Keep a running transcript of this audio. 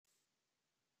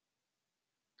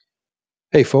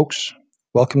Hey, folks,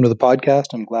 welcome to the podcast.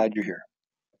 I'm glad you're here.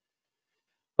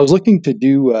 I was looking to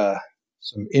do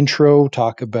some intro,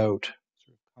 talk about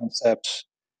concepts,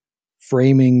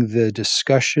 framing the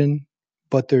discussion,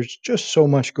 but there's just so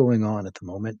much going on at the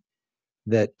moment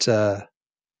that I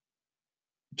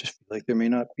just feel like there may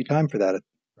not be time for that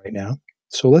right now.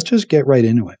 So let's just get right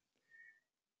into it.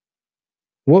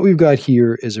 What we've got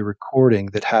here is a recording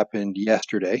that happened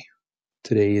yesterday.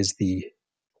 Today is the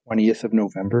 20th of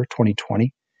November,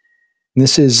 2020. And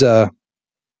this is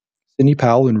Sidney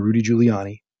Powell and Rudy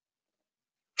Giuliani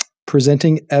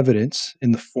presenting evidence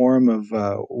in the form of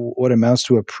what amounts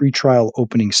to a pretrial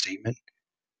opening statement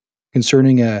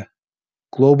concerning a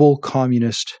global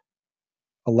communist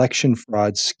election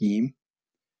fraud scheme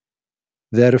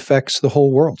that affects the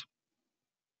whole world.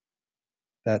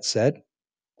 That said,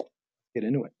 get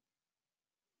into it.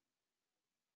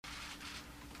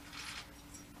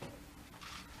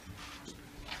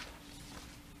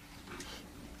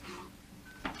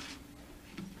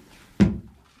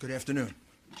 Good afternoon,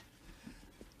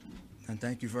 and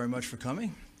thank you very much for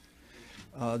coming.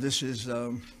 This is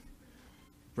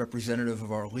representative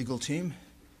of our legal team.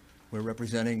 We're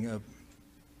representing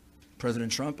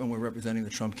President Trump, and we're representing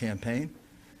the Trump campaign.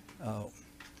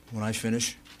 When I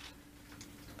finish,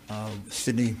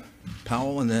 Sidney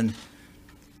Powell and then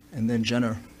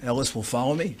Jenna Ellis will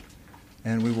follow me,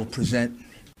 and we will present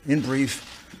in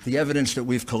brief the evidence that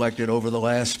we've collected over the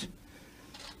last,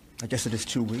 I guess it is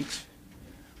 2 weeks.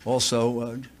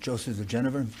 Also, Joseph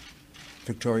Digenever,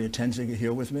 Victoria Tenzing are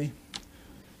here with me.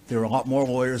 There are a lot more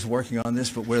lawyers working on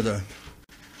this, but we're the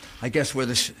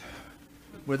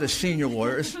senior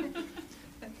lawyers,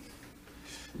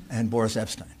 and Boris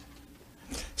Epshteyn.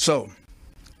 So,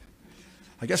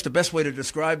 I guess the best way to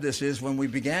describe this is when we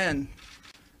began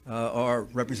our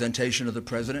representation of the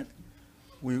president,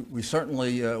 we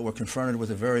certainly were confronted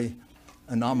with a very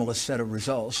anomalous set of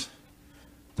results.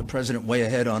 The president way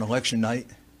ahead on election night,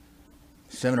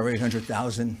 700,000 or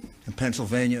 800,000 in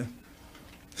Pennsylvania.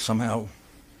 Somehow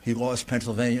he lost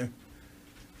Pennsylvania.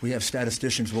 We have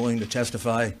statisticians willing to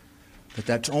testify that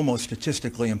that's almost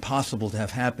statistically impossible to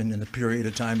have happened in the period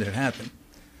of time that it happened.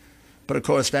 But of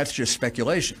course, that's just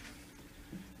speculation.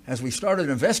 As we started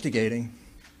investigating,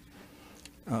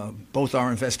 both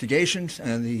our investigations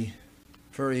and the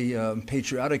very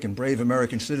patriotic and brave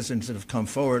American citizens that have come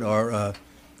forward are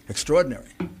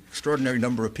extraordinary. Extraordinary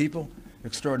number of people,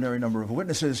 extraordinary number of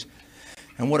witnesses.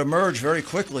 And what emerged very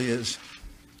quickly is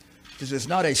there's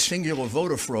not a singular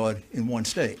voter fraud in one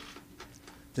state.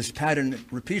 This pattern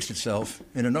repeats itself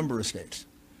in a number of states,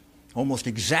 almost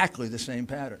exactly the same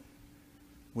pattern,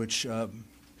 which to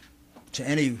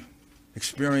any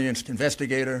experienced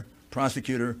investigator,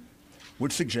 prosecutor,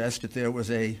 would suggest that there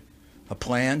was a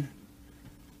plan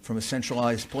from a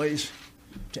centralized place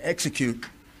to execute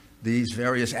these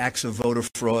various acts of voter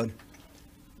fraud,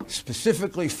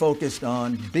 specifically focused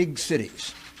on big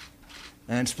cities,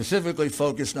 and specifically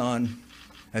focused on,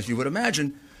 as you would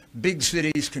imagine, big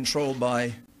cities controlled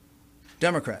by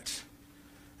Democrats,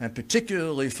 and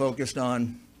particularly focused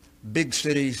on big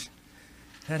cities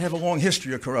that have a long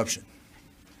history of corruption.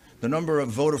 The number of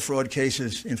voter fraud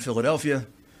cases in Philadelphia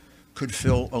could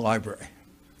fill a library.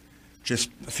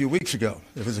 Just a few weeks ago,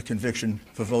 there was a conviction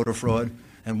for voter fraud,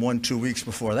 and one 2 weeks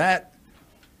before that.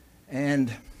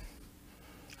 And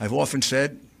I've often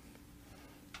said,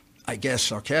 I guess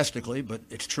sarcastically, but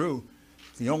it's true,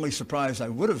 the only surprise I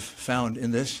would have found in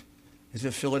this is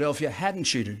if Philadelphia hadn't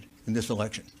cheated in this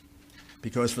election.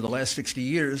 Because for the last 60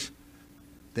 years,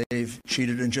 they've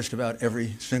cheated in just about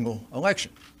every single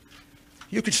election.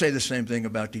 You could say the same thing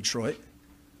about Detroit.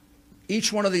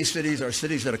 Each one of these cities are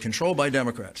cities that are controlled by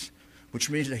Democrats, which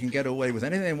means they can get away with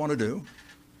anything they want to do.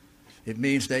 It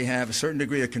means they have a certain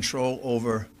degree of control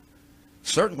over,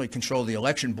 certainly control the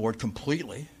election board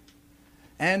completely,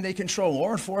 and they control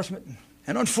law enforcement.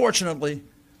 And unfortunately,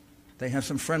 they have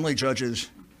some friendly judges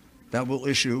that will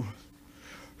issue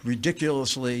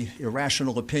ridiculously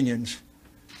irrational opinions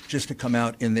just to come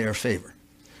out in their favor.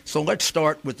 So let's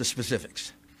start with the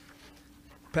specifics.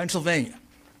 Pennsylvania.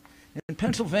 In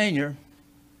Pennsylvania,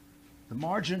 the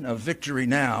margin of victory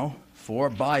now for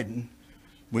Biden,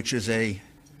 which is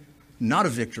not a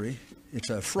victory, it's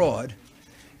a fraud,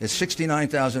 is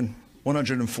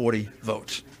 69,140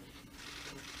 votes.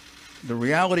 The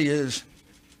reality is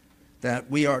that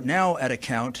we are now at a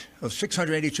count of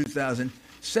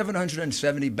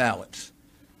 682,770 ballots,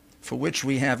 for which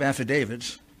we have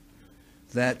affidavits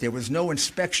that there was no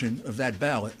inspection of that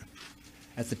ballot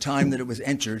at the time that it was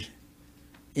entered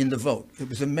in the vote. It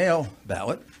was a mail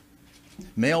ballot.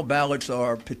 Mail ballots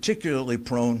are particularly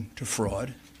prone to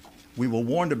fraud. We were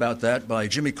warned about that by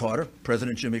Jimmy Carter,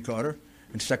 President Jimmy Carter,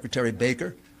 and Secretary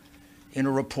Baker in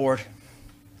a report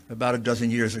about a dozen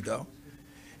years ago,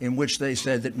 in which they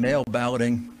said that mail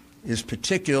balloting is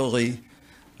particularly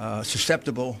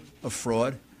susceptible of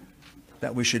fraud,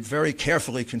 that we should very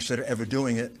carefully consider ever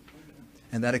doing it,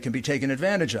 and that it can be taken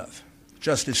advantage of.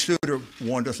 Justice Souter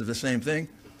warned us of the same thing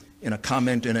in a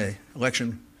comment in an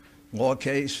election law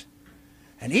case.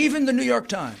 And even the New York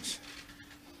Times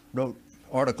wrote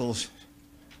articles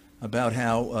about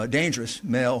how dangerous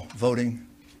mail-in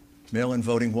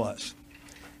voting was.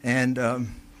 And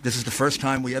this is the first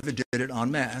time we ever did it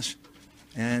en masse,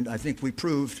 and I think we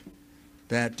proved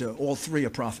that all three are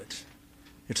prophets.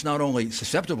 It's not only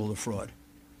susceptible to fraud,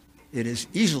 it is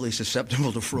easily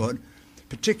susceptible to fraud,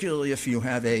 particularly if you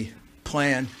have a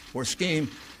plan or scheme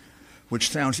which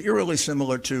sounds eerily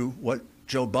similar to what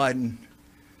Joe Biden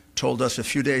told us a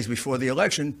few days before the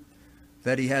election,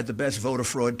 that he had the best voter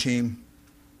fraud team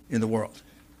in the world.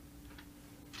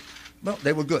 Well,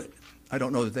 they were good. I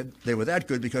don't know that they were that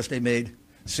good because they made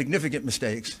significant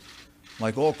mistakes,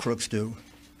 like all crooks do,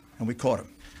 and we caught them.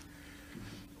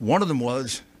 One of them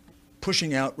was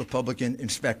pushing out Republican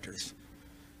inspectors.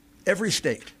 Every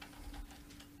state,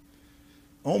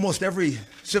 almost every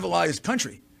civilized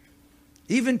country,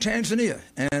 even Tanzania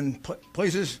and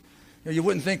places you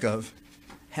wouldn't think of,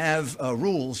 have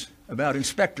rules about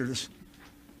inspectors,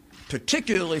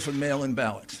 particularly for mail-in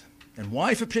ballots. And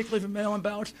why particularly for mail-in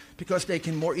ballots? Because they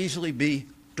can more easily be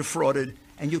defrauded,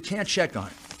 and you can't check on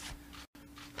it.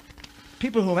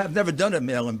 People who have never done a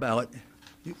mail-in ballot,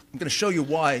 I'm going to show you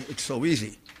why it's so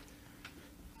easy.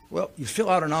 Well, you fill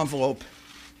out an envelope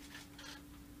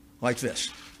like this.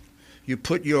 You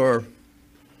put your,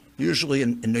 usually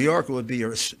in New York it would be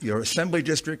your assembly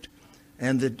district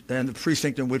and the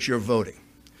precinct in which you're voting.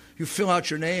 You fill out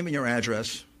your name and your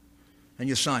address, and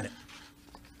you sign it.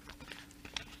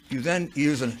 You then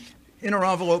use an inner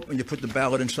envelope, and you put the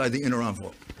ballot inside the inner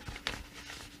envelope.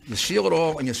 You seal it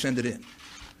all, and you send it in.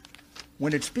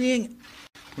 When it's being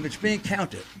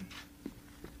counted,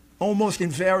 almost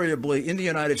invariably in the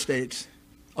United States,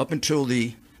 up until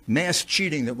the mass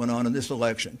cheating that went on in this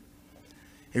election,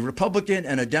 a Republican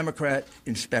and a Democrat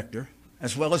inspector,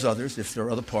 as well as others, if there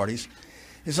are other parties,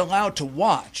 is allowed to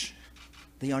watch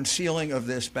the unsealing of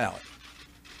this ballot.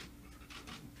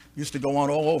 Used to go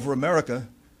on all over America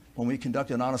when we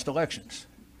conducted honest elections.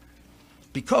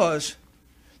 Because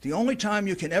the only time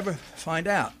you can ever find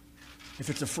out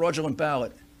if it's a fraudulent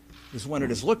ballot is when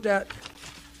it is looked at.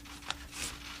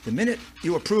 The minute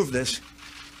you approve this,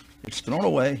 it's thrown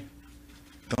away,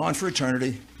 gone for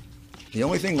eternity. The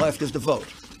only thing left is the vote.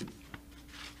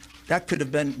 That could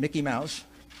have been Mickey Mouse.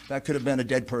 That could have been a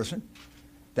dead person.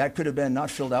 That could have been not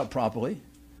filled out properly.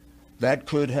 That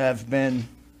could have been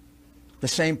the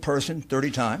same person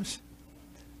 30 times.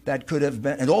 That could have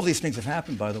been, and all these things have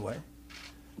happened, by the way.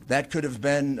 That could have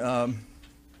been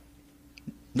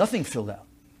nothing filled out.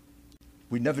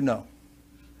 We never know.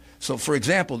 So, for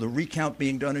example, the recount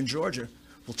being done in Georgia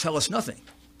will tell us nothing,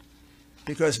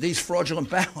 because these fraudulent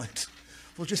ballots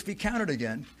will just be counted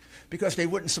again because they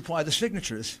wouldn't supply the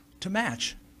signatures to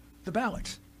match the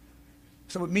ballots.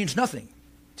 So it means nothing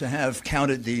to have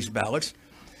counted these ballots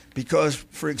because,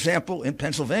 for example, in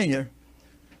Pennsylvania,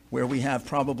 where we have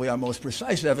probably our most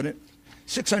precise evidence,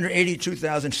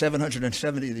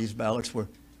 682,770 of these ballots were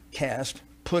cast,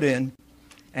 put in,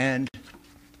 and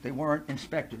they weren't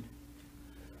inspected,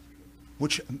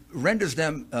 which renders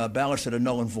them ballots that are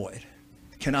null and void,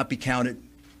 cannot be counted,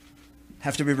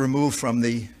 have to be removed from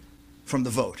the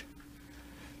vote.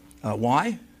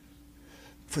 Why?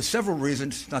 For several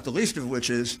reasons, not the least of which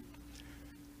is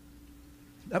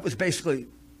that was basically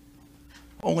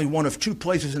only one of two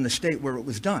places in the state where it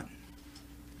was done.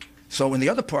 So in the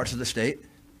other parts of the state,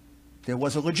 there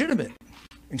was a legitimate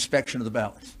inspection of the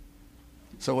ballots.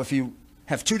 So if you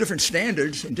have two different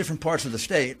standards in different parts of the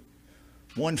state,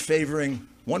 one favoring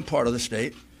one part of the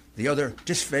state, the other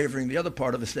disfavoring the other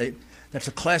part of the state, that's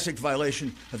a classic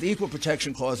violation of the Equal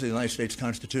Protection Clause of the United States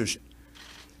Constitution.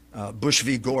 Bush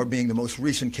v. Gore being the most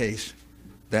recent case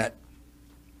that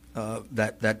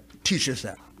teaches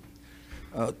that.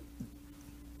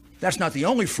 That's not the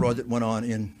only fraud that went on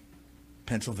in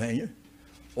Pennsylvania.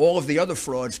 All of the other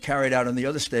frauds carried out in the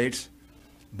other states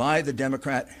by the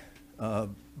Democrat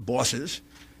bosses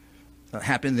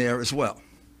happened there as well.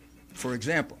 For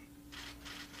example,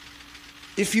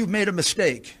 if you made a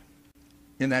mistake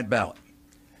in that ballot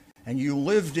and you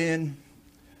lived in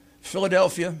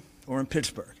Philadelphia or in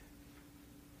Pittsburgh,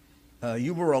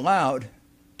 you were allowed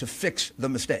to fix the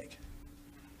mistake.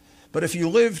 But if you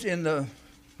lived in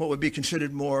what would be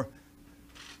considered more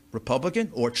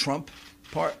Republican or Trump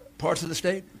parts of the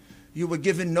state, you were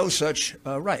given no such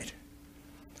right.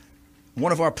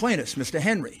 One of our plaintiffs, Mr.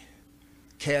 Henry,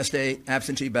 cast a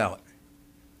absentee ballot,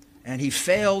 and he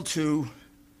failed to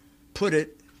put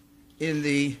it in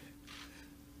the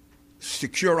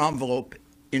secure envelope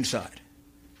inside.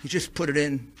 He just put it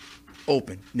in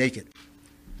open, naked.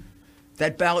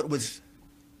 That ballot was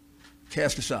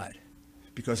cast aside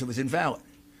because it was invalid,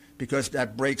 because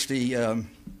that breaks the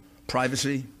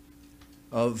privacy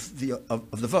of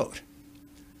the vote.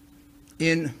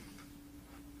 In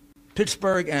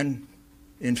Pittsburgh and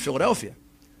in Philadelphia,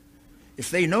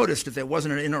 if they noticed that there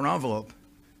wasn't an inner envelope,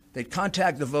 they'd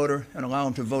contact the voter and allow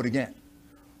him to vote again.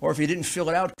 Or if he didn't fill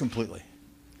it out completely,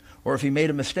 or if he made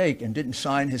a mistake and didn't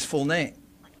sign his full name,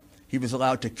 he was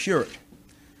allowed to cure it.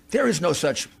 There is no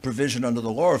such provision under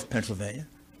the law of Pennsylvania.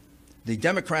 The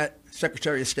Democrat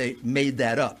Secretary of State made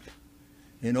that up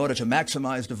in order to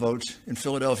maximize the votes in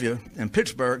Philadelphia and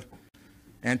Pittsburgh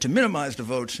and to minimize the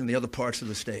votes in the other parts of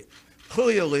the state.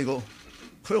 Clearly illegal,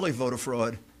 clearly voter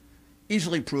fraud,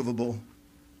 easily provable,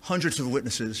 hundreds of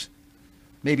witnesses,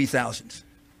 maybe thousands.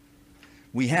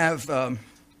 We have, to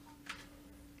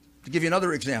give you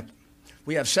another example,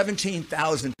 we have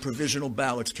 17,000 provisional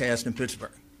ballots cast in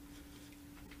Pittsburgh.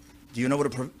 Do you know what a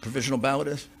provisional ballot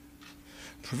is?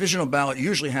 Provisional ballot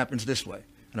usually happens this way,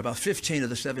 and about 15 of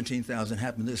the 17,000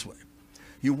 happen this way.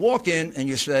 You walk in and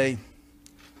you say,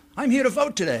 I'm here to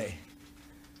vote today.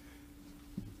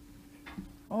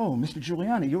 Oh, Mr.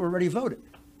 Giuliani, you already voted.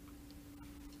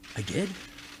 I did?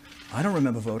 I don't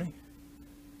remember voting.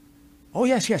 Oh,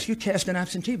 yes, you cast an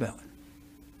absentee ballot.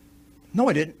 No,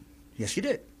 I didn't. Yes, you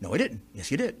did. No, I didn't. Yes,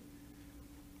 you did.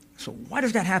 So why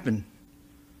does that happen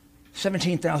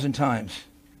 17,000 times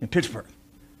in Pittsburgh?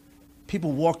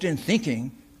 People walked in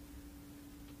thinking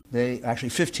actually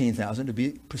 15,000 to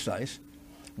be precise.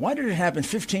 Why did it happen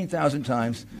 15,000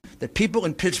 times that people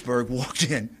in Pittsburgh walked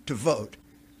in to vote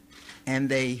and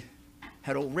they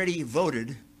had already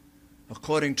voted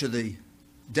according to the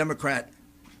Democrat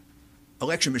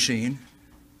election machine?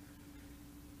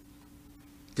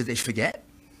 Did they forget?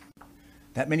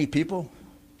 That many people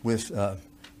with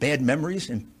bad memories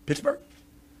in Pittsburgh?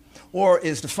 Or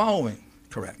is the following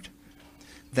correct?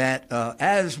 That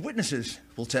as witnesses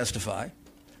will testify,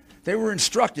 they were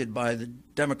instructed by the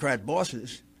Democrat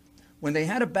bosses when they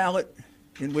had a ballot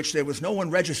in which there was no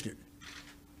one registered,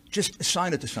 just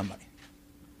assign it to somebody.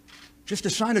 Just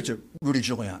assign it to Rudy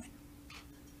Giuliani.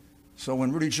 So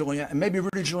when maybe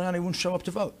Rudy Giuliani won't show up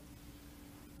to vote.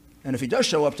 And if he does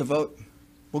show up to vote,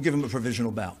 we'll give him a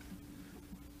provisional ballot.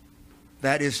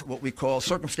 That is what we call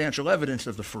circumstantial evidence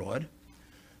of the fraud.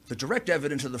 The direct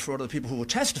evidence of the fraud are the people who will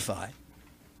testify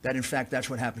that, in fact, that's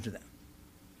what happened to them,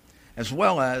 as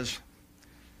well as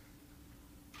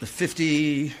the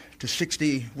 50 to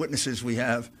 60 witnesses we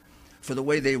have for the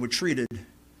way they were treated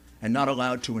and not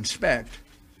allowed to inspect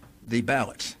the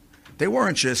ballots. They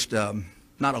weren't just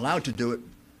not allowed to do it.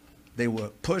 They were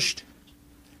pushed.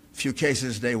 A few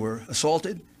cases, they were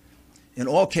assaulted. In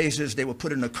all cases, they were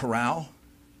put in a corral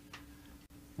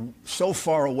so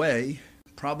far away,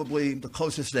 probably the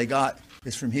closest they got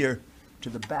is from here to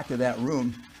the back of that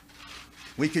room.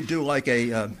 We could do like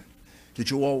did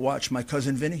you all watch My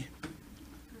Cousin Vinny?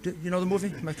 You know the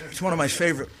movie? It's one of my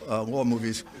favorite law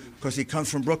movies because he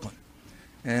comes from Brooklyn.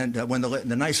 And when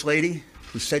the nice lady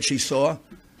who said she saw,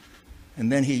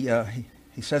 and then he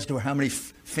says to her, how many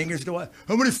fingers do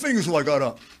I got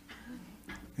up?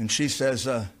 And she says,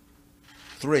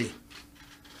 3.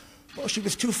 Well, she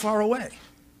was too far away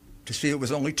to see it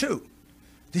was only 2.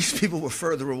 These people were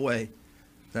further away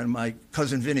than my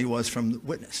cousin Vinny was from the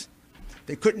witness.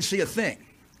 They couldn't see a thing.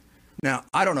 Now,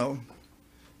 I don't know.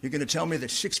 You're going to tell me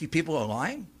that 60 people are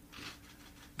lying?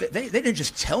 They didn't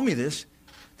just tell me this.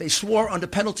 They swore under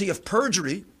penalty of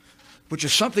perjury, which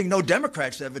is something no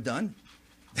Democrat's ever done.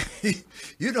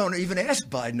 You don't even ask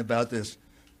Biden about this.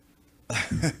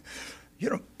 You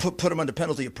don't put him under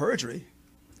penalty of perjury.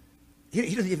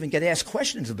 He doesn't even get asked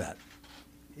questions about it.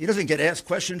 He doesn't get asked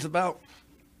questions about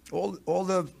all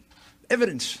the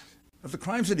evidence of the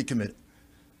crimes that he committed.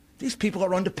 These people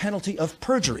are under penalty of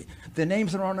perjury. Their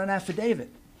names are on an affidavit.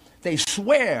 They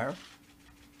swear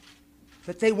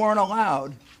that they weren't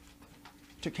allowed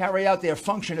to carry out their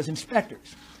function as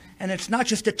inspectors. And it's not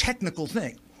just a technical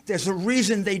thing. There's a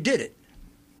reason they did it.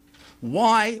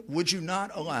 Why would you not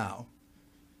allow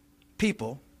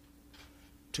people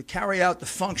to carry out the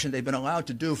function they've been allowed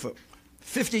to do for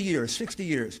 50 years, 60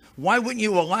 years? Why wouldn't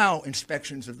you allow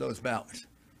inspections of those ballots?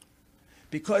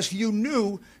 Because you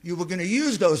knew you were going to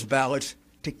use those ballots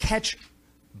to catch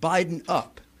Biden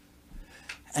up.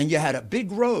 And you had a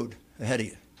big road ahead of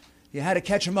you. You had to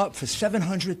catch him up for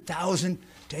 700,000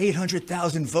 to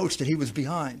 800,000 votes that he was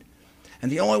behind.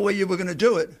 And the only way you were going to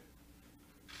do it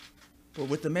was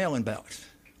with the mail-in ballots.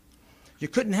 You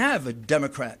couldn't have a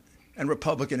Democrat and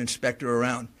Republican inspector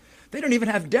around. They don't even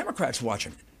have Democrats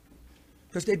watching it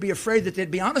because they'd be afraid that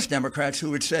there'd be honest Democrats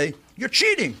who would say, you're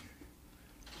cheating.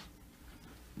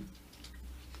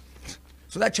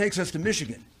 So that takes us to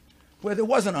Michigan, where there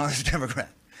was an honest Democrat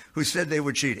who said they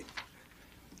were cheating.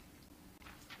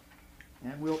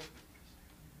 And we'll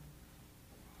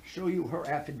show you her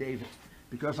affidavit,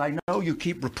 because I know you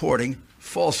keep reporting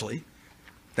falsely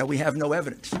that we have no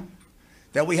evidence,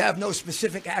 that we have no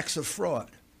specific acts of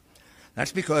fraud.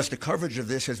 That's because the coverage of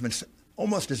this has been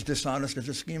almost as dishonest as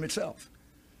the scheme itself.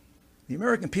 The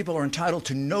American people are entitled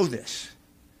to know this.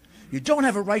 You don't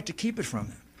have a right to keep it from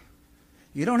them.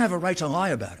 You don't have a right to lie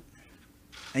about it.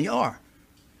 And you are.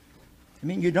 I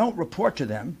mean, you don't report to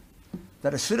them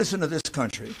that a citizen of this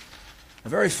country, a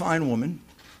very fine woman,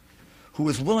 who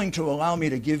is willing to allow me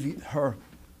to give you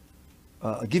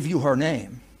her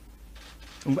name.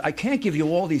 And I can't give you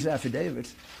all these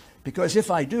affidavits, because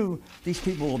if I do, these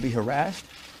people will be harassed,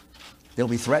 they'll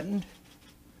be threatened,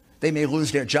 they may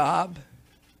lose their job,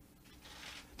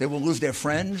 they will lose their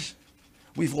friends.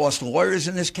 We've lost lawyers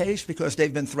in this case because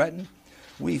they've been threatened.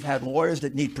 We've had lawyers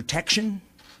that need protection.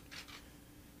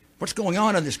 What's going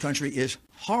on in this country is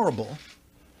horrible,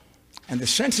 and the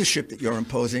censorship that you're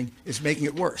imposing is making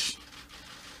it worse.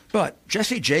 But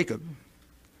Jessie Jacob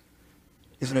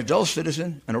is an adult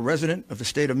citizen and a resident of the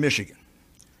state of Michigan.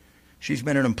 She's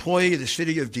been an employee of the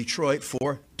city of Detroit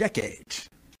for decades.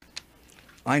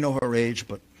 I know her age,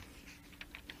 but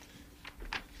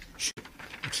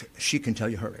she can tell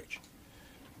you her age.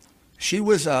 She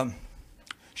was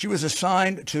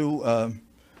assigned to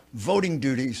voting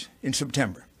duties in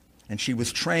September, and she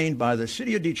was trained by the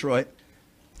city of Detroit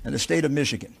and the state of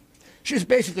Michigan. She was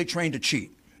basically trained to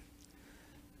cheat.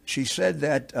 She said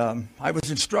that I was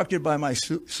instructed by my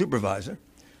supervisor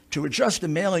to adjust the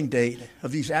mailing date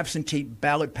of these absentee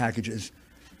ballot packages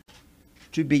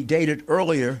to be dated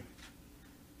earlier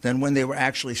than when they were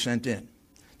actually sent in.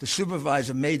 The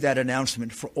supervisor made that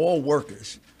announcement for all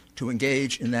workers to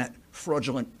engage in that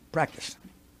fraudulent practice.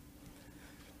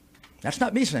 That's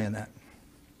not me saying that.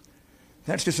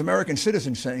 That's this American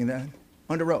citizen saying that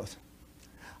under oath.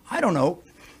 I don't know.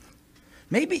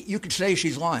 Maybe you could say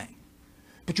she's lying,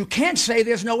 but you can't say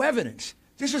there's no evidence.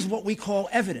 This is what we call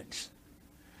evidence.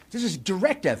 This is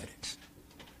direct evidence,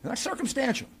 not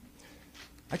circumstantial.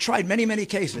 I tried many, many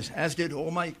cases, as did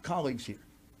all my colleagues here.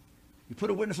 You put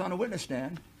a witness on a witness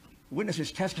stand, the witness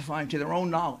is testifying to their own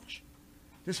knowledge.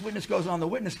 This witness goes on the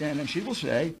witness stand and she will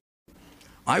say,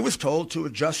 I was told to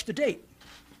adjust the date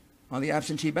on the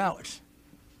absentee ballots.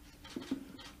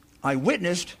 I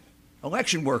witnessed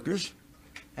election workers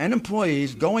and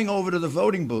employees going over to the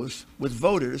voting booths with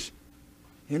voters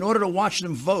in order to watch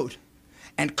them vote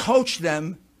and coach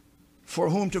them for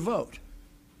whom to vote.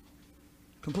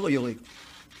 Completely illegal.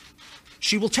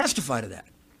 She will testify to that.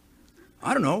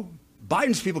 I don't know.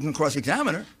 Biden's people can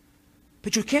cross-examine her,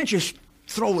 but you can't just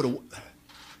throw it away.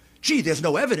 Gee, there's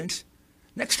no evidence.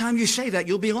 Next time you say that,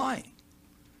 you'll be lying.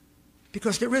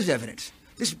 Because there is evidence.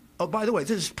 This, oh, by the way,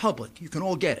 this is public. You can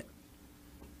all get it.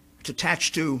 It's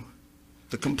attached to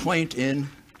the complaint in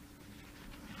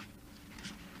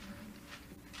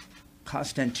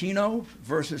Costantino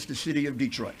versus the city of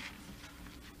Detroit.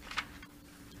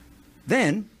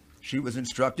 Then she was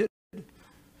instructed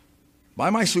by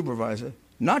my supervisor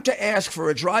not to ask for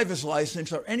a driver's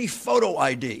license or any photo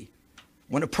ID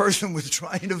when a person was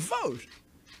trying to vote.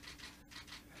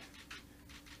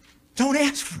 Don't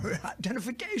ask for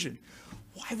identification.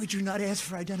 Why would you not ask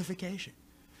for identification?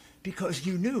 Because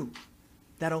you knew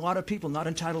that a lot of people not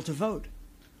entitled to vote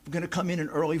were going to come in and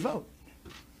early vote.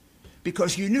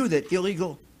 Because you knew that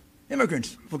illegal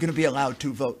immigrants were going to be allowed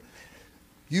to vote.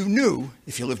 You knew,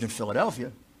 if you lived in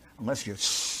Philadelphia, unless you're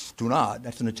stunad,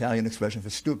 that's an Italian expression for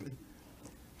stupid,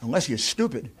 unless you're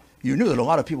stupid, you knew that a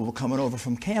lot of people were coming over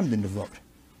from Camden to vote.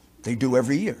 They do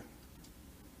every year.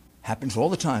 Happens all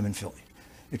the time in Philly.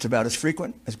 It's about as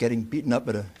frequent as getting beaten up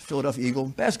at a Philadelphia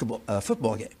Eagle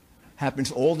football game.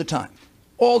 Happens all the time.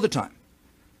 All the time.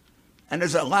 And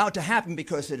it's allowed to happen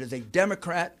because it is a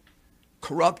Democrat,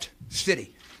 corrupt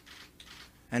city.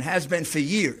 And has been for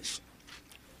years.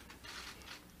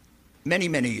 Many,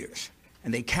 many years.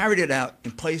 And they carried it out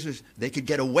in places they could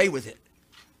get away with it.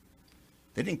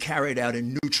 They didn't carry it out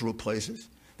in neutral places.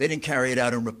 They didn't carry it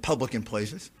out in Republican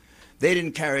places. They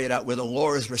didn't carry it out where the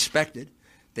law is respected.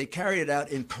 They carried it out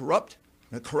in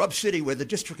a corrupt city where the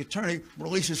district attorney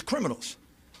releases criminals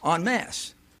en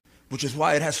masse, which is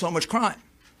why it has so much crime.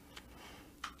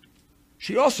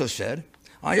 She also said,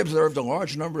 I observed a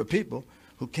large number of people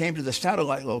who came to the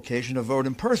satellite location to vote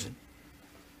in person,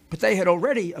 but they had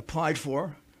already applied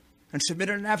for and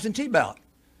submitted an absentee ballot.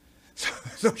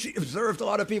 So she observed a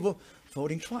lot of people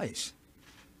voting twice.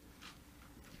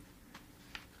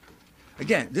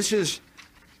 Again, this is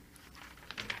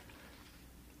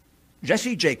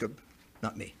Jesse Jacob,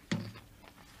 not me.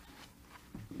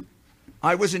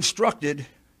 I was instructed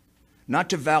not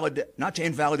to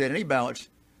invalidate any ballots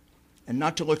and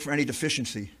not to look for any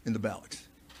deficiency in the ballots.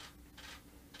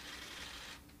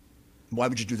 Why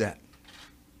would you do that?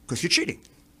 Because you're cheating.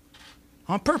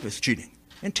 On purpose cheating.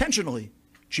 Intentionally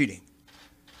cheating.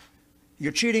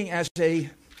 You're cheating as an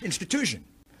institution.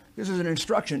 This is an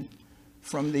instruction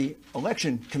from the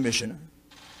election commissioner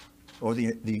or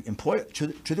the employer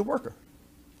to the worker.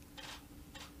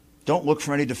 Don't look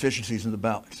for any deficiencies in the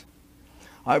ballots.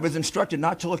 I was instructed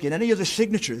not to look at any of the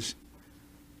signatures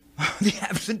on the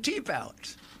absentee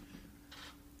ballots.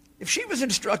 If she was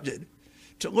instructed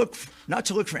not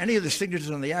to look for any of the signatures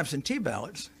on the absentee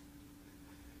ballots,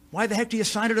 why the heck do you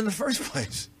sign it in the first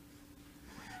place?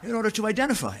 In order to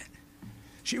identify it.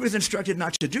 She was instructed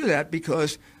not to do that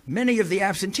because many of the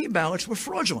absentee ballots were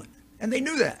fraudulent, and they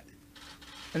knew that.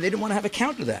 And they didn't want to have a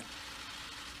count of that.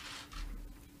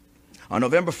 On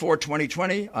November 4,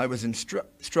 2020, I was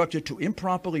instructed to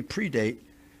improperly predate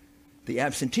the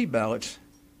absentee ballots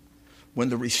when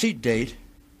the receipt date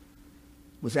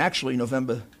was actually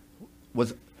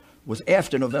was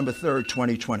after November 3rd,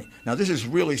 2020. Now, this is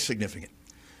really significant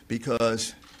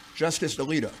because Justice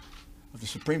Alito of the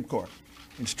Supreme Court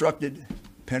instructed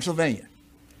Pennsylvania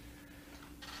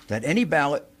that any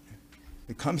ballot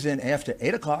that comes in after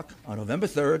 8 o'clock on November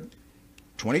 3rd,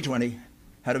 2020,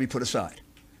 had to be put aside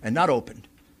and not opened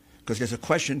because there's a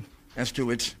question as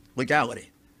to its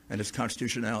legality and its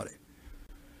constitutionality.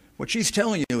 What she's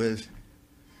telling you is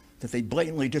that they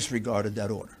blatantly disregarded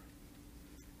that order,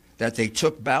 that they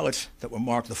took ballots that were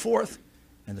marked the 4th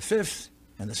and the 5th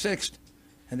and the 6th,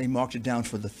 and they marked it down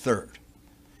for the 3rd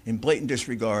in blatant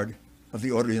disregard of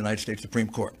the order of the United States Supreme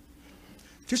Court.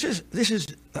 This is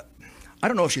I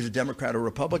don't know if she's a Democrat or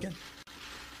Republican.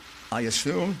 I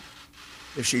assume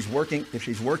if she's working for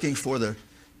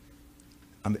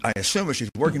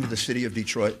the city of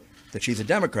Detroit that she's a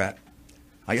Democrat.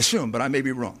 I assume, but I may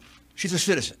be wrong. She's a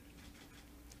citizen.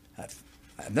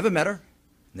 I've never met her,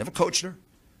 never coached her.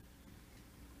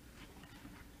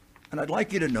 And I'd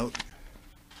like you to note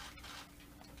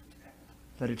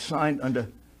that it's signed under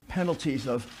penalties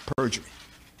of perjury.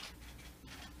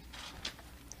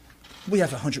 We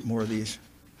have 100 more of these.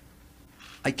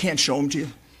 I can't show them to you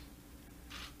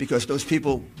because those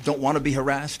people don't want to be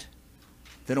harassed.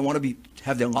 They don't want to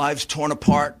have their lives torn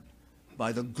apart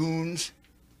by the goons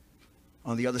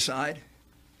on the other side.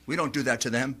 We don't do that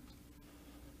to them.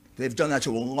 They've done that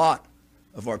to a lot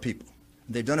of our people.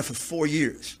 They've done it for 4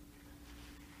 years.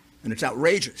 And it's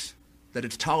outrageous that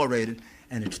it's tolerated,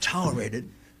 and it's tolerated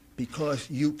because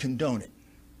you condone it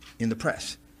in the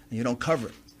press, and you don't cover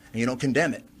it, and you don't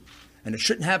condemn it. And it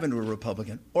shouldn't happen to a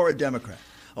Republican or a Democrat.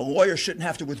 A lawyer shouldn't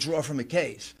have to withdraw from a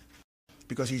case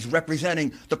because he's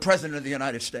representing the President of the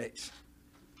United States.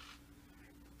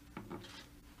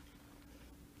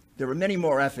 There are many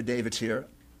more affidavits here.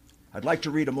 I'd like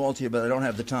to read them all to you, but I don't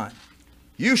have the time.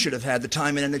 You should have had the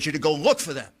time and energy to go look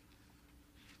for them.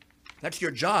 That's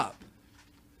your job.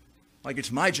 Like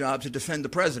it's my job to defend the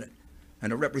President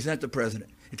and to represent the President.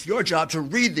 It's your job to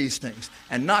read these things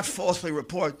and not falsely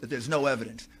report that there's no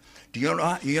evidence. Do you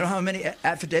know how many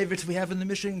affidavits we have in the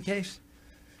Michigan case?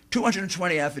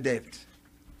 220 affidavits.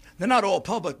 They're not all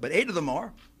public, but 8 of them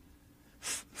are.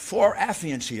 4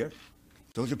 affiants here,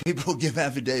 those are people who give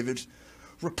affidavits,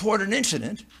 report an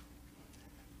incident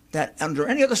that under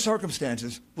any other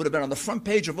circumstances would have been on the front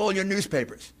page of all your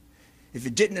newspapers if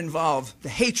it didn't involve the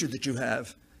hatred that you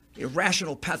have,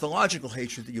 irrational, pathological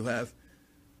hatred that you have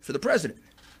for the President.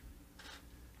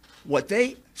 What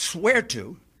they swear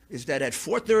to is that at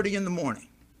 4:30 in the morning,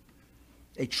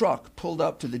 a truck pulled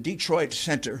up to the Detroit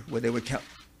Center where they were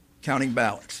counting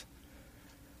ballots.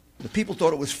 The people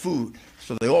thought it was food,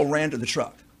 so they all ran to the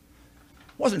truck.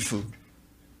 It wasn't food.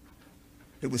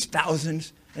 It was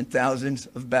thousands and thousands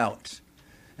of ballots.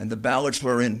 And the ballots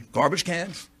were in garbage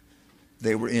cans,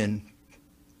 they were in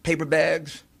paper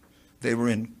bags, they were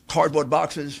in cardboard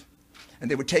boxes, and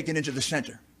they were taken into the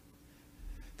center.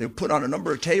 They were put on a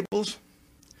number of tables.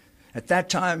 At that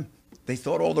time, they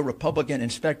thought all the Republican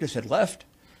inspectors had left,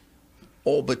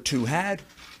 all but 2 had,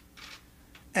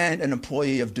 and an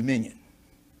employee of Dominion,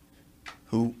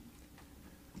 who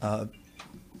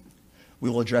we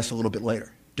will address a little bit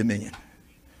later, Dominion.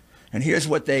 And here's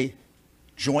what they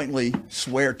jointly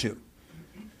swear to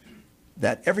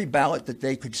that every ballot that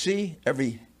they could see,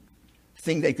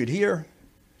 everything they could hear,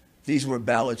 these were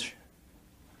ballots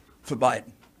for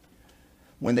Biden.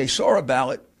 When they saw a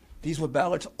ballot, these were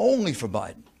ballots only for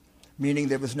Biden, meaning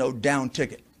there was no down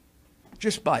ticket,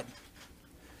 just Biden.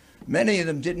 Many of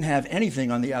them didn't have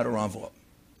anything on the outer envelope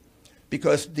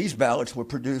because these ballots were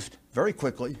produced very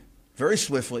quickly, very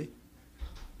swiftly,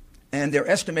 and they're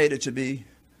estimated to be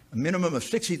a minimum of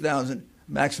 60,000,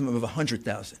 maximum of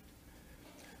 100,000.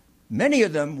 Many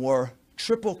of them were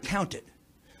triple counted,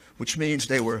 which means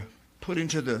they were put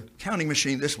into the counting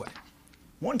machine this way.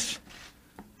 Once,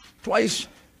 twice,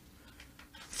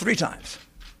 3 times.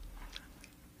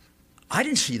 I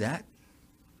didn't see that.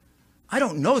 I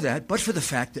don't know that, but for the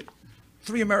fact that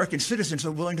 3 American citizens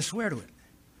are willing to swear to it.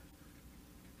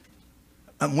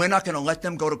 And we're not going to let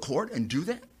them go to court and do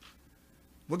that?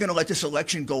 We're going to let this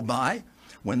election go by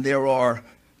when there are,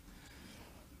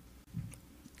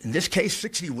 in this case,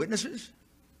 60 witnesses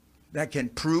that can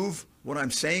prove what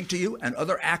I'm saying to you and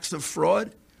other acts of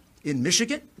fraud in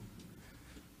Michigan?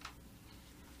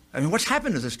 I mean, what's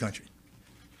happened to this country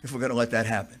if we're going to let that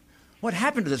happen? What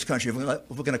happened to this country if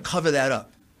we're going to cover that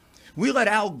up? We let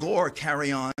Al Gore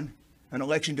carry on an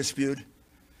election dispute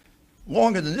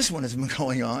longer than this one has been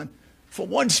going on for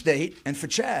one state and for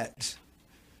Chad's.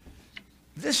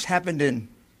 This happened in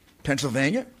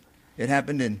Pennsylvania. It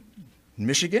happened in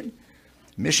Michigan.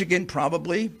 Michigan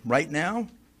probably right now,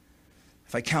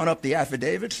 if I count up the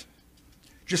affidavits,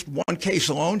 just one case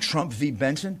alone, Trump v.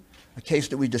 Benson, a case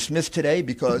that we dismissed today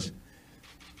because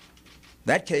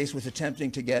that case was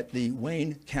attempting to get the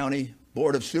Wayne County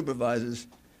Board of Supervisors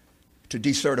to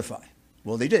decertify.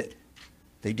 Well, they did.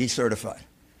 They decertified.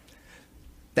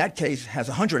 That case has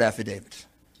 100 affidavits.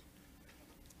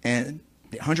 And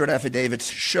the 100 affidavits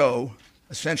show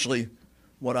essentially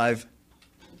what I've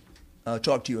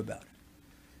talked to you about.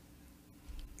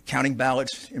 Counting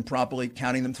ballots improperly,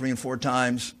 counting them 3 and 4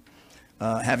 times,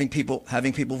 having people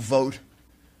vote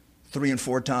 3 and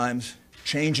 4 times,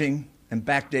 changing and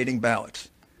backdating ballots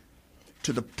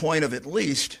to the point of at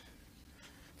least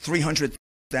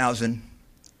 300,000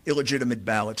 illegitimate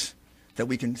ballots that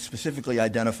we can specifically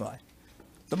identify.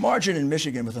 The margin in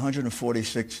Michigan was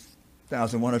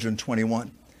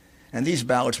 146,121, and these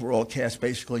ballots were all cast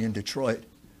basically in Detroit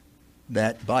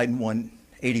that Biden won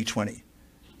 80-20.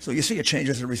 So you see a change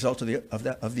as a result of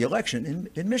the election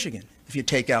in Michigan if you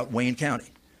take out Wayne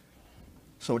County.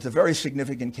 So it's a very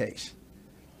significant case.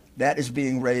 That is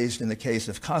being raised in the case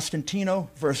of Costantino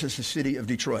versus the city of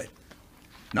Detroit.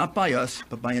 Not by us,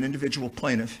 but by an individual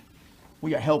plaintiff.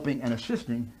 We are helping and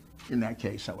assisting in that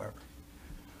case, however.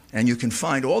 And you can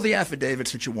find all the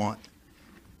affidavits that you want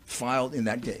filed in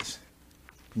that case.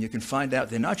 And you can find out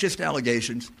they're not just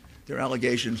allegations, they're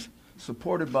allegations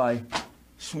supported by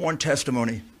sworn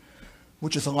testimony,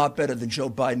 which is a lot better than Joe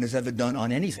Biden has ever done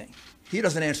on anything. He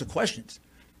doesn't answer questions,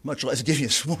 much less give you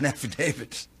sworn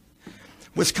affidavits.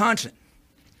 Wisconsin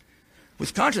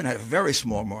had a very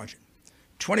small margin,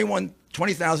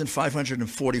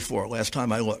 20,544 last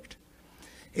time I looked.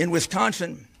 In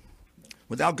Wisconsin,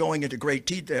 without going into great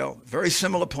detail, very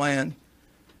similar plan.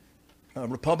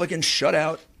 Republicans shut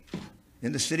out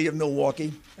in the city of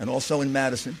Milwaukee and also in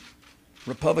Madison.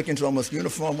 Republicans almost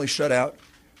uniformly shut out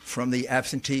from the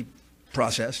absentee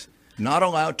process, not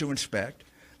allowed to inspect,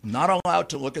 not allowed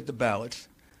to look at the ballots.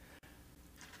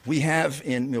 We have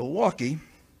in Milwaukee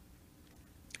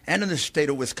and in the state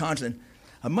of Wisconsin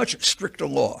a much stricter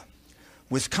law.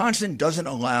 Wisconsin doesn't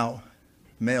allow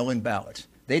mail-in ballots.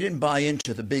 They didn't buy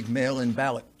into the big mail-in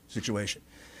ballot situation.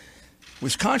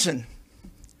 Wisconsin,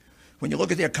 when you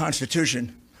look at their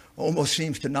constitution, almost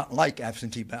seems to not like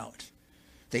absentee ballots.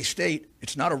 They state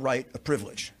it's not a right, a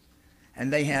privilege.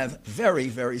 And they have very,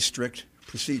 very strict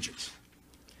procedures.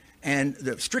 And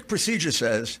the strict procedure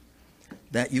says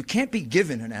that you can't be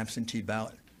given an absentee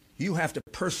ballot. You have to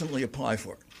personally apply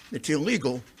for it. It's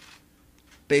illegal,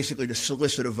 basically, to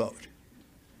solicit a vote.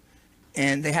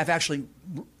 And they have actually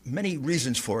many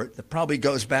reasons for it. That probably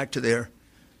goes back to their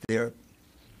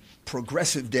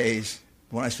progressive days.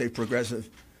 When I say progressive,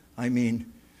 I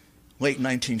mean late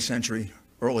 19th century,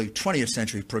 early 20th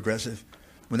century progressive,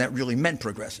 when that really meant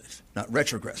progressive, not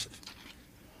retrogressive.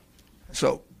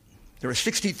 So there are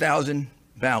 60,000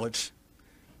 ballots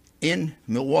in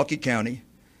Milwaukee County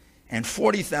and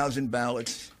 40,000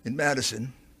 ballots in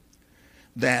Madison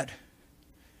that,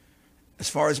 as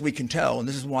far as we can tell, and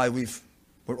this is why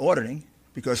we're auditing,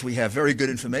 because we have very good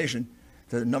information,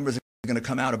 the numbers are going to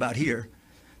come out about here,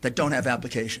 that don't have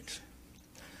applications.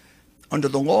 Under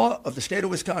the law of the state of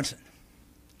Wisconsin,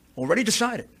 already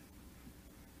decided,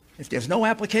 if there's no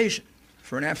application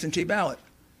for an absentee ballot,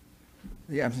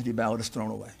 the absentee ballot is thrown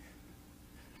away.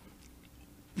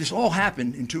 This all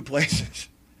happened in two places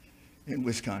in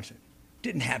Wisconsin.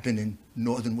 Didn't happen in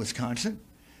northern Wisconsin.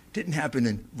 Didn't happen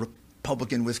in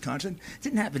Republican Wisconsin.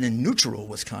 Didn't happen in neutral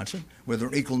Wisconsin, where there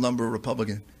are an equal number of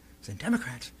Republicans and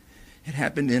Democrats. It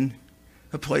happened in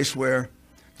a place where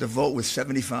the vote was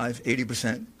 75,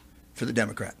 80% for the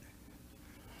Democrat.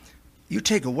 You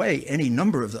take away any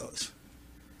number of those,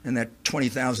 and that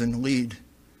 20,000 lead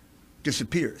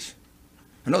disappears.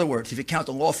 In other words, if you count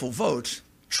the lawful votes,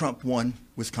 Trump won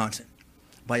Wisconsin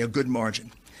by a good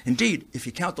margin. Indeed, if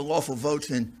you count the lawful votes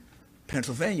in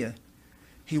Pennsylvania,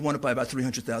 he won it by about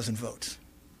 300,000 votes.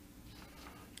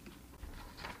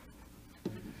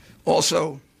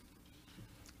 Also,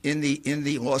 in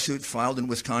the lawsuit filed in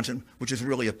Wisconsin, which is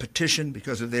really a petition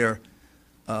because of their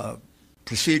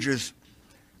procedures,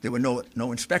 there were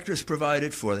no inspectors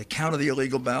provided for the count of the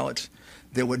illegal ballots.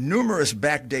 There were numerous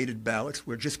backdated ballots.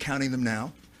 We're just counting them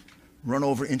now, run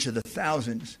over into the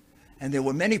thousands. And there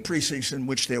were many precincts in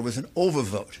which there was an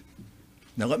overvote.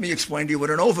 Now, let me explain to you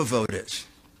what an overvote is,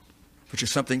 which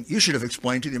is something you should have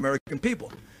explained to the American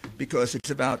people, because it's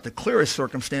about the clearest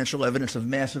circumstantial evidence of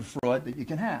massive fraud that you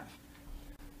can have.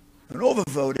 An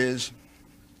overvote is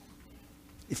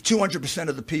if 200%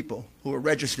 of the people who are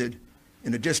registered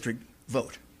in a district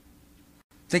vote.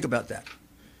 Think about that.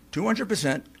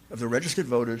 200% of the registered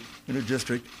voters in a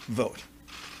district vote.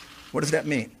 What does that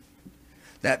mean?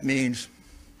 That means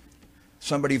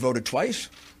somebody voted twice.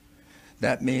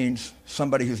 That means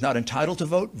somebody who's not entitled to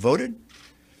vote voted,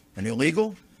 an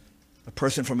illegal, a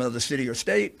person from another city or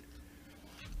state,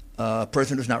 a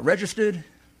person who's not registered.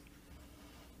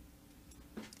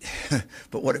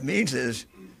 But what it means is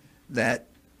that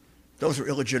those are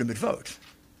illegitimate votes.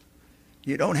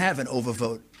 You don't have an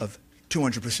overvote of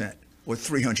 200% or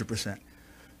 300%.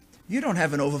 You don't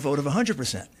have an overvote of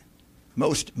 100%.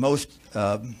 Most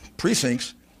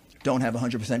precincts don't have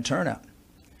 100% turnout.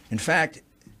 In fact,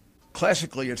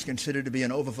 classically, it's considered to be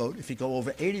an overvote if you go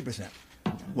over 80%.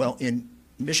 Well, in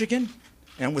Michigan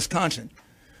and Wisconsin,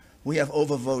 we have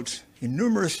overvotes in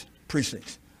numerous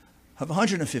precincts of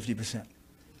 150%,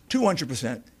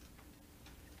 200%,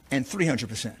 and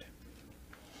 300%.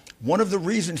 One of the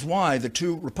reasons why the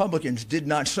two Republicans did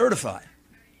not certify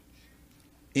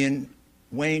in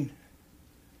Wayne,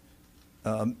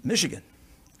 Michigan,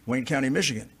 Wayne County,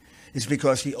 Michigan, is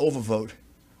because the overvote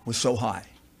was so high,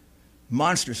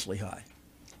 monstrously high,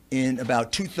 in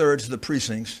about 2/3 of the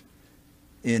precincts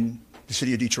in the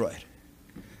city of Detroit,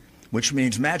 which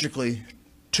means magically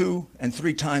 2 and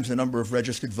 3 times the number of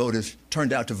registered voters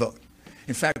turned out to vote.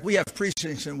 In fact, we have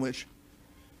precincts in which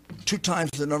 2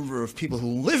 times the number of people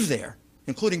who live there,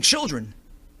 including children,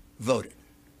 voted.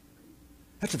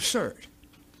 That's absurd.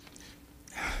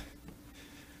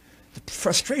 The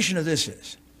frustration of this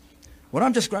is, what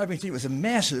I'm describing to you is a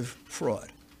massive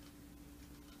fraud.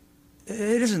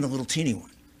 It isn't a little teeny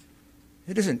one.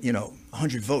 It isn't,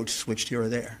 100 votes switched here or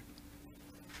there.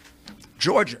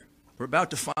 Georgia, we're about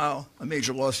to file a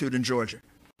major lawsuit in Georgia.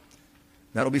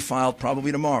 That'll be filed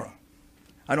probably tomorrow.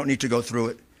 I don't need to go through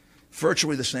it.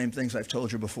 Virtually the same things I've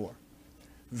told you before.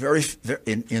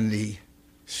 In the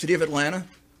city of Atlanta,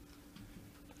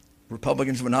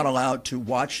 Republicans were not allowed to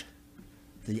watch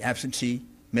the absentee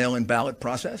mail-in ballot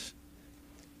process.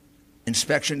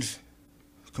 Inspections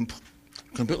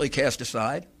completely cast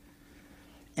aside.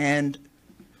 And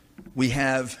we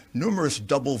have numerous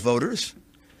double voters.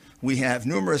 We have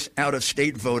numerous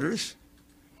out-of-state voters.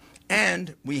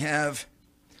 And we have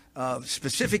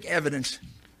specific evidence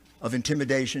of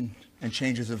intimidation and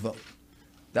changes of vote.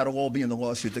 That'll all be in the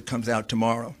lawsuit that comes out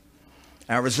tomorrow.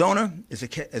 Arizona is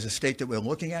a state that we're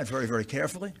looking at very, very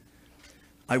carefully.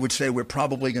 I would say we're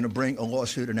probably going to bring a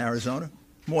lawsuit in Arizona.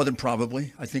 More than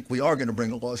probably. I think we are going to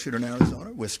bring a lawsuit in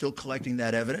Arizona. We're still collecting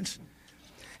that evidence.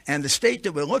 And the state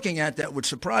that we're looking at that would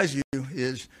surprise you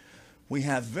is we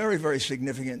have very, very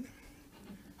significant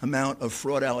amount of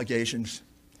fraud allegations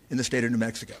in the state of New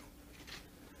Mexico,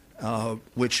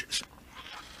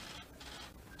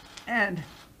 and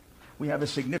we have a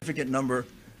significant number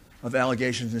of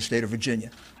allegations in the state of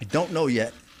Virginia. I don't know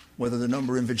yet whether the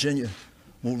number in Virginia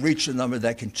will reach the number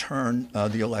that can turn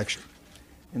the election.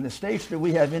 In the states that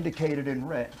we have indicated in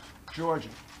red, Georgia,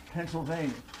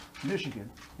 Pennsylvania, Michigan,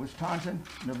 Wisconsin,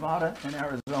 Nevada, and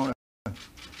Arizona,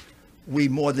 we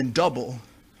more than double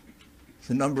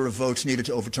the number of votes needed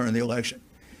to overturn the election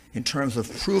in terms of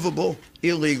provable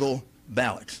illegal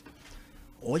ballots.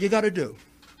 All you got to do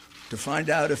to find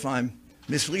out if I'm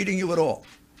misleading you at all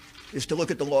is to look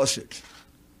at the lawsuits.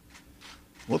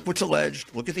 Look what's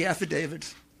alleged. Look at the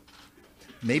affidavits.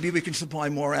 Maybe we can supply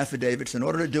more affidavits. In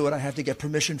order to do it, I have to get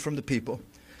permission from the people.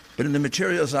 But in the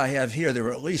materials I have here, there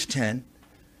are at least 10.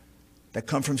 that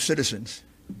come from citizens.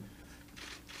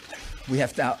 We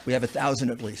have 1,000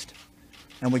 at least,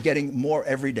 and we're getting more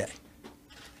every day.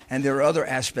 And there are other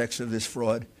aspects of this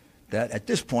fraud that at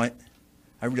this point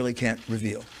I really can't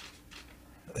reveal.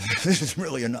 This is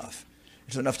really enough.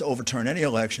 It's enough to overturn any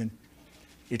election.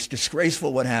 It's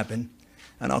disgraceful what happened.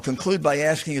 And I'll conclude by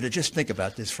asking you to just think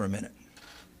about this for a minute.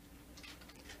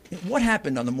 What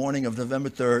happened on the morning of November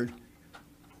 3rd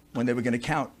when they were going to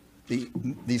count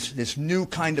this new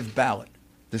kind of ballot,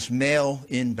 this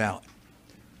mail-in ballot?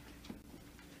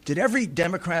 Did every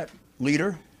Democrat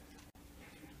leader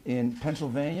in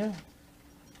Pennsylvania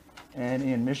and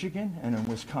in Michigan and in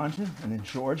Wisconsin and in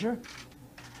Georgia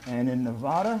and in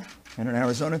Nevada and in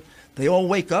Arizona, they all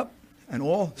wake up and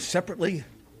all separately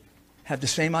have the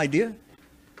same idea?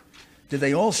 Did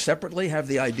they all separately have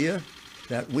the idea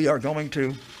that we're going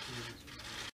to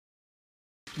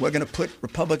put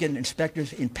Republican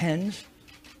inspectors in pens?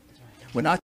 We're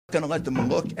not going to let them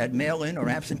look at mail-in or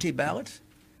absentee ballots?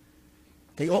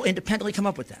 They all independently come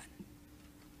up with that,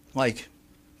 like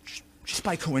just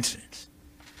by coincidence.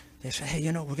 They say, hey,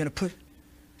 you know, we're going to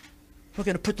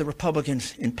put the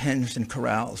Republicans in pens and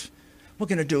corrals. We're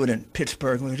going to do it in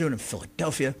Pittsburgh. We're going to do it in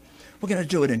Philadelphia. We're going to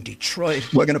do it in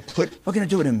Detroit. We're going to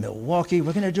do it in Milwaukee.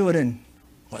 We're going to do it in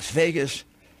Las Vegas.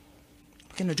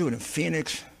 We're going to do it in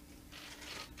Phoenix.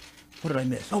 What did I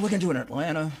miss? Oh, we're going to do it in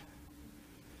Atlanta.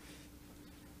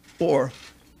 Or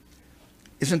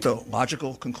isn't the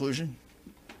logical conclusion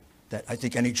that I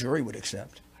think any jury would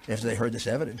accept after they heard this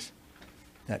evidence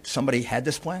that somebody had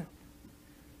this plan?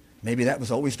 Maybe that was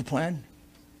always the plan,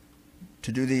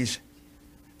 to do this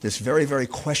very, very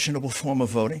questionable form of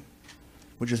voting,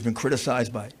 which has been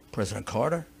criticized by President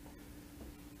Carter,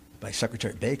 by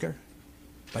Secretary Baker,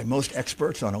 by most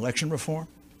experts on election reform.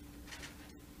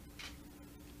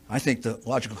 I think the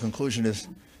logical conclusion is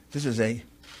this is a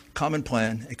common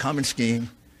plan, a common scheme.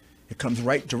 It comes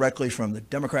right directly from the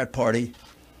Democrat Party,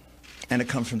 and it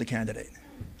comes from the candidate.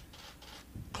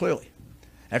 Clearly.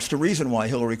 That's the reason why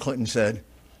Hillary Clinton said,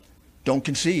 don't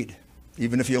concede,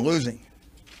 even if you're losing.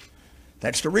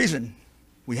 That's the reason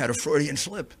we had a Freudian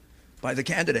slip by the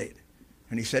candidate.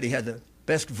 And he said he had the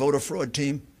best voter fraud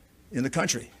team in the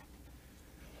country.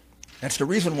 That's the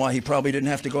reason why he probably didn't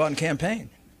have to go out and campaign.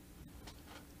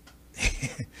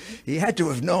 He had to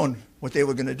have known what they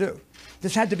were going to do.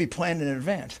 This had to be planned in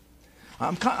advance.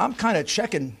 I'm kind of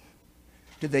checking,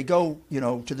 did they go,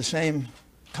 to the same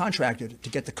contractor to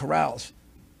get the corrals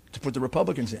to put the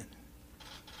Republicans in?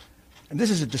 And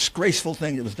this is a disgraceful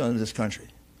thing that was done in this country.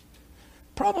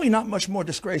 Probably not much more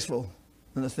disgraceful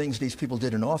than the things these people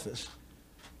did in office,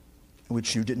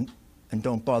 which you didn't and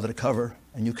don't bother to cover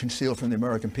and you conceal from the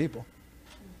American people.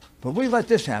 But we let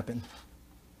this happen.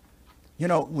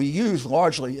 We use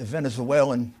largely a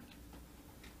Venezuelan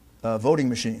voting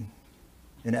machine,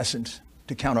 in essence,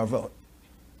 to count our vote.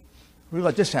 We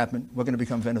let this happen, we're going to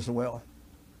become Venezuela.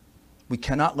 We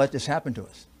cannot let this happen to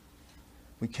us.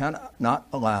 We cannot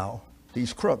allow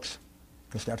these crooks,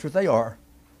 because that's what they are,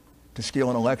 to steal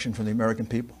an election from the American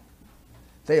people.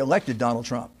 They elected Donald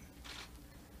Trump.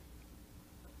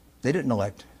 They didn't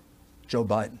elect Joe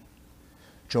Biden.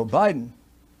 Joe Biden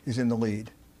is in the lead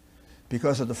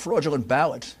because of the fraudulent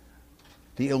ballots,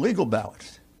 the illegal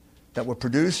ballots that were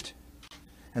produced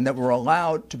and that were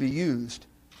allowed to be used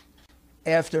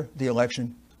after the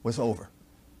election was over.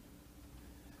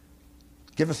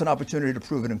 Give us an opportunity to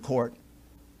prove it in court,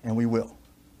 and we will.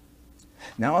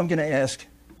 Now I'm going to ask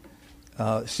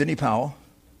Sidney Powell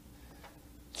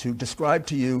to describe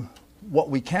to you what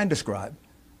we can describe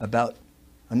about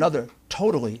another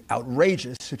totally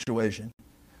outrageous situation.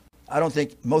 I don't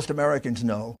think most Americans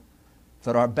know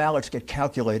that our ballots get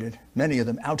calculated, many of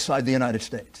them outside the United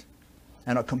States,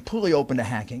 and are completely open to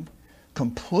hacking,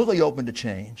 completely open to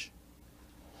change,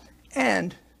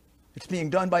 and it's being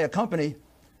done by a company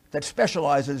that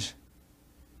specializes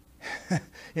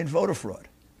in voter fraud.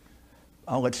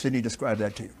 I'll let Sidney describe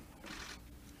that to you.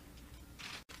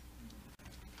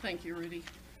 Thank you, Rudy.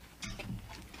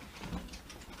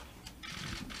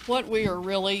 What we are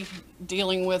really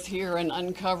dealing with here and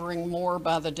uncovering more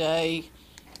by the day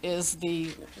is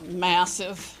the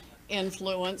massive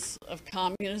influence of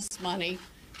communist money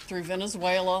through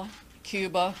Venezuela,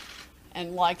 Cuba,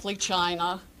 and likely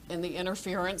China in the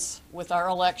interference with our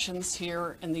elections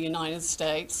here in the United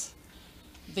States.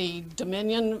 The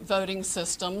Dominion voting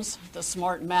systems, the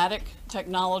Smartmatic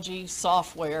technology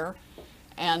software,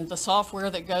 and the software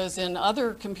that goes in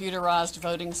other computerized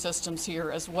voting systems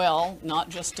here as well, not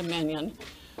just Dominion,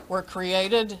 were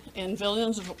created in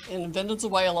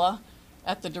Venezuela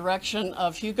at the direction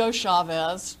of Hugo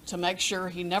Chavez to make sure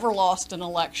he never lost an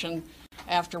election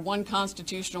after one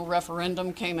constitutional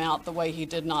referendum came out the way he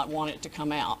did not want it to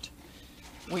come out.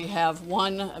 We have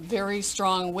one very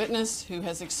strong witness who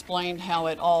has explained how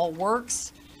it all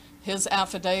works. His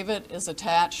affidavit is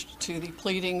attached to the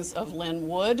pleadings of Lynn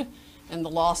Wood in the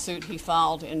lawsuit he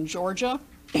filed in Georgia.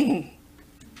 It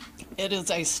is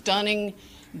a stunning,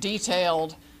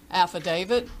 detailed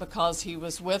affidavit because he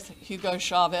was with Hugo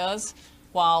Chavez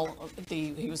while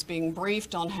he was being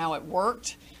briefed on how it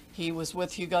worked. He was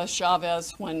with Hugo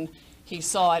Chavez when he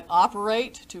saw it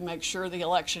operate to make sure the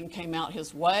election came out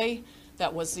his way.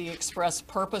 That was the express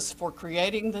purpose for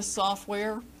creating this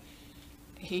software.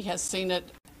 He has seen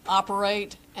it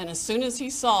operate, and as soon as he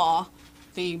saw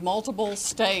the multiple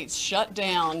states shut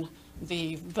down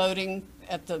the voting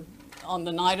on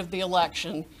the night of the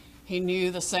election, he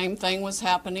knew the same thing was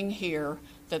happening here,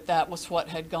 that was what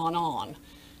had gone on.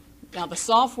 Now, the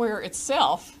software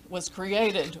itself was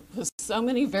created with so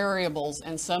many variables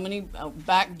and so many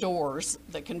back doors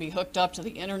that can be hooked up to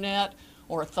the internet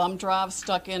or a thumb drive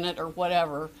stuck in it or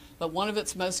whatever. But one of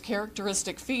its most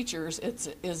characteristic features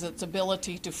is its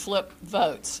ability to flip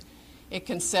votes. It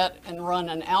can set and run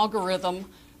an algorithm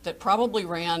that probably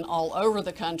ran all over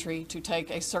the country to take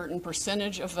a certain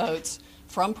percentage of votes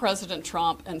from President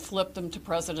Trump and flip them to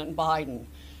President Biden,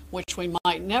 which we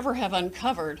might never have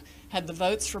uncovered had the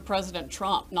votes for President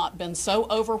Trump not been so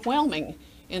overwhelming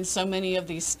in so many of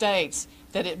these states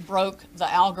that it broke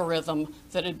the algorithm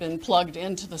that had been plugged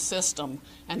into the system.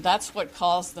 And that's what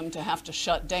caused them to have to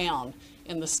shut down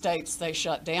in the states they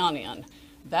shut down in.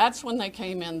 That's when they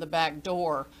came in the back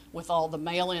door with all the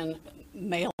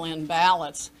mail-in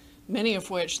ballots, many of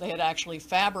which they had actually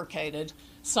fabricated.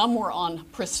 Some were on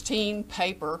pristine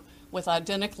paper with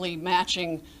identically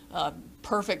matching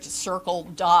perfect circle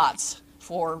dots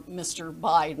for Mr.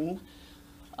 Biden.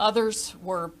 Others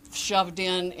were shoved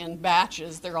in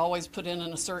batches. They're always put in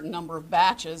a certain number of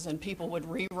batches, and people would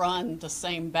rerun the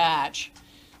same batch.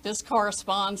 This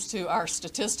corresponds to our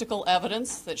statistical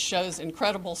evidence that shows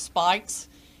incredible spikes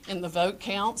in the vote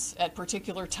counts at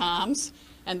particular times,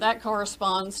 and that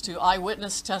corresponds to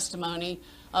eyewitness testimony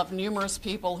of numerous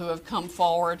people who have come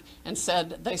forward and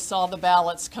said they saw the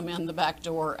ballots come in the back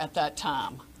door at that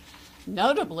time.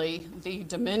 Notably, the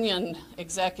Dominion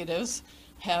executives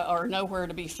are nowhere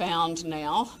to be found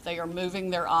now. They are moving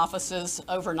their offices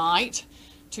overnight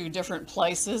to different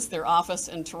places. Their office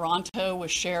in Toronto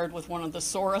was shared with one of the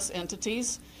Soros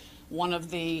entities. One of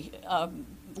the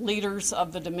leaders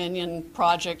of the Dominion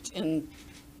project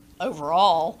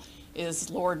overall is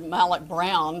Lord Malloch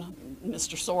Brown,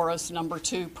 Mr. Soros' number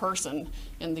 2 person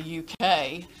in the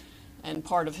UK, and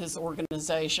part of his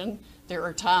organization. There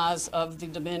are ties of the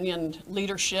Dominion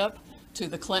leadership to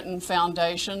the Clinton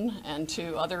Foundation and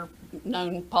to other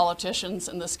known politicians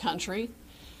in this country.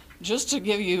 Just to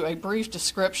give you a brief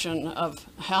description of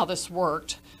how this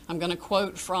worked, I'm going to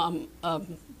quote from a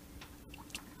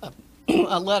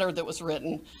letter that was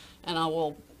written, and I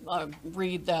will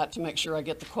read that to make sure I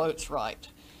get the quotes right.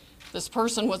 This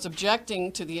person was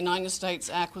objecting to the United States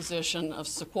acquisition of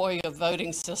Sequoia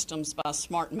Voting Systems by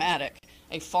Smartmatic,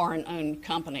 a foreign-owned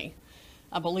company.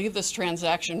 I believe this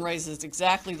transaction raises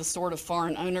exactly the sort of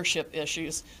foreign ownership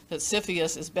issues that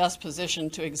CFIUS is best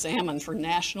positioned to examine for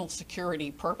national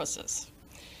security purposes.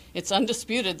 It's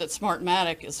undisputed that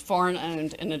Smartmatic is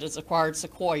foreign-owned and it has acquired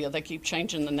Sequoia. They keep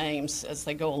changing the names as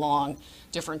they go along.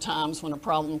 Different times when a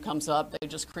problem comes up, they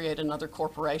just create another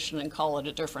corporation and call it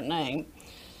a different name.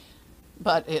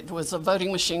 But it was a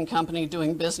voting machine company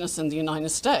doing business in the United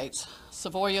States.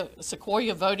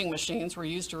 Sequoia voting machines were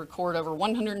used to record over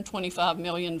 125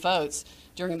 million votes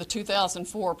during the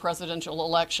 2004 presidential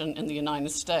election in the United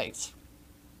States.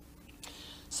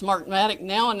 Smartmatic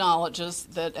now acknowledges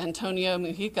that Antonio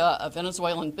Mujica, a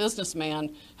Venezuelan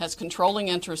businessman, has controlling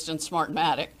interest in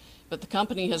Smartmatic, but the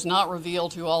company has not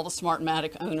revealed who all the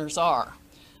Smartmatic owners are.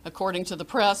 According to the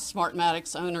press,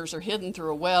 Smartmatic's owners are hidden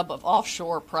through a web of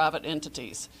offshore private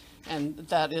entities, and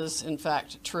that is in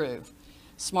fact true.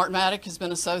 Smartmatic has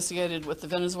been associated with the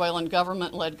Venezuelan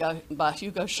government led by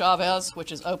Hugo Chavez,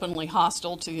 which is openly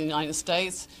hostile to the United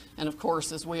States, and of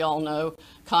course, as we all know,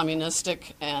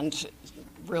 communistic and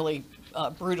really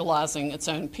brutalizing its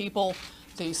own people.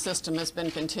 The system has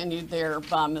been continued there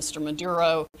by Mr.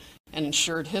 Maduro and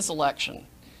ensured his election.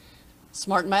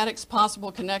 Smartmatic's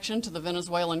possible connection to the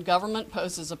Venezuelan government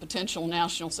poses a potential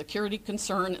national security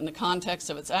concern in the context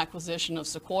of its acquisition of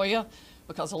Sequoia,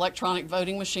 because electronic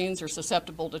voting machines are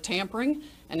susceptible to tampering,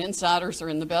 and insiders are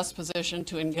in the best position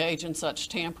to engage in such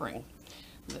tampering.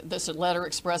 This letter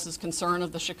expresses concern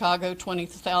of the Chicago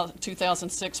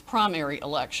 2006 primary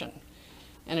election.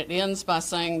 And it ends by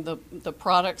saying the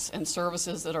products and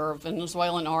services that are of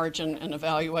Venezuelan origin, and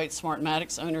evaluate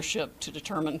Smartmatic's ownership to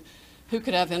determine who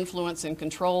could have influence and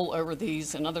control over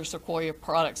these and other Sequoia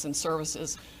products and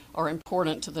services are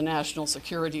important to the national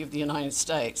security of the United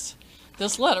States.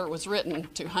 This letter was written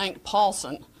to Hank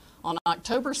Paulson on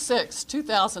October 6,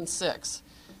 2006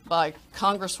 by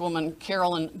Congresswoman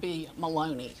Carolyn B.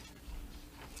 Maloney.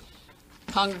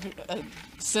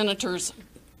 Senators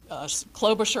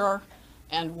Klobuchar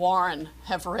and Warren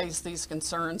have raised these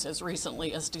concerns as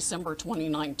recently as December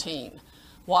 2019.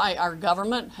 Why our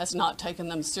government has not taken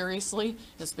them seriously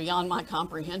is beyond my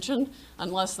comprehension,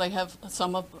 unless they have,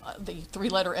 some of the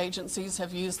three-letter agencies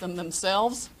have used them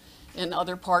themselves in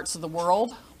other parts of the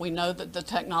world. We know that the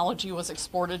technology was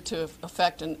exported to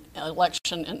affect an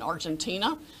election in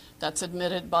Argentina. That's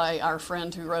admitted by our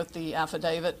friend who wrote the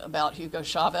affidavit about Hugo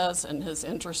Chavez and his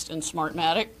interest in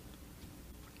Smartmatic.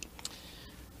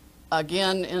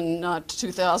 Again, in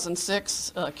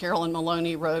 2006, Carolyn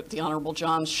Maloney wrote the Honorable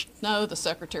John Snow, the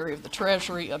Secretary of the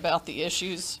Treasury, about the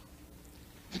issues.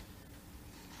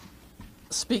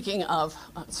 Speaking of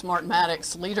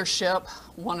Smartmatic's leadership,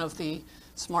 one of the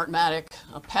Smartmatic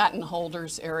patent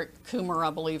holders, Eric Coomer,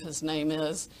 I believe his name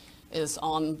is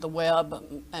on the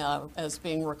web as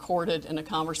being recorded in a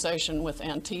conversation with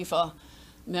Antifa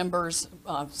members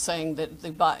saying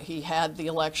that he had the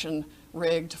election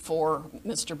rigged for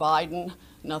Mr. Biden,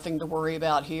 nothing to worry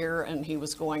about here, and they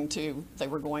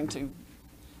were going to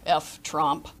F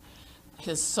Trump.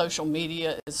 His social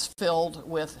media is filled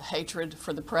with hatred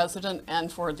for the president and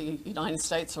for the United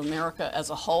States of America as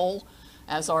a whole,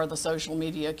 as are the social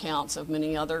media accounts of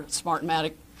many other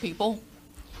Smartmatic people.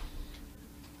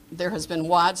 There has been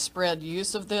widespread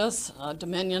use of this.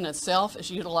 Dominion itself is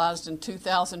utilized in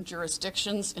 2,000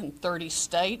 jurisdictions in 30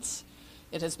 states.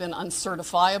 It has been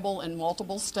uncertifiable in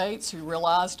multiple states who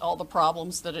realized all the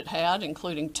problems that it had,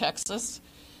 including Texas.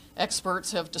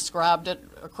 Experts have described it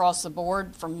across the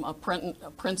board, from a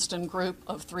Princeton group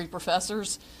of 3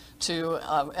 professors to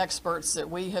experts that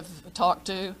we have talked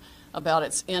to about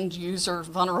its end user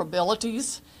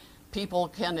vulnerabilities. People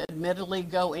can admittedly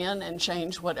go in and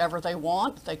change whatever they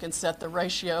want. They can set the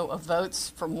ratio of votes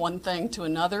from one thing to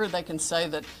another. They can say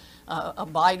that a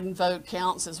Biden vote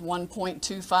counts as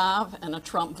 1.25 and a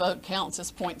Trump vote counts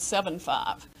as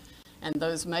 0.75. And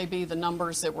those may be the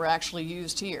numbers that were actually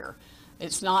used here.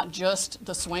 It's not just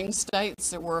the swing states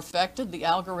that were affected. The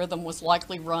algorithm was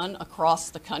likely run across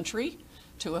the country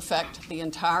to affect the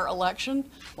entire election.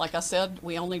 Like I said,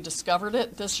 we only discovered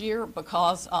it this year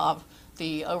because of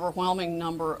the overwhelming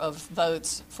number of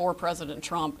votes for President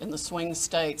Trump in the swing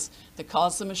states that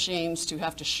caused the machines to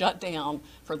have to shut down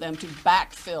for them to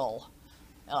backfill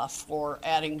for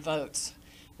adding votes.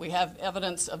 We have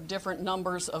evidence of different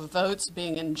numbers of votes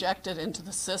being injected into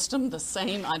the system, the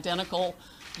same identical,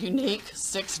 unique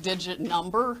 6-digit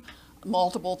number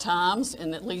multiple times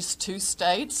in at least 2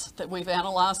 states that we've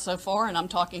analyzed so far, and I'm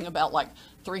talking about like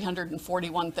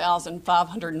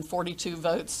 341,542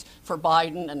 votes for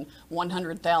Biden and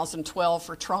 100,012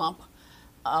 for Trump.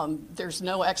 There's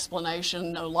no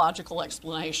explanation, no logical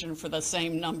explanation for the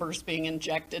same numbers being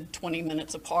injected 20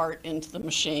 minutes apart into the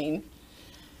machine.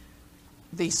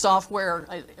 The software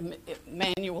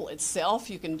manual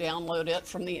itself, you can download it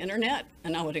from the internet,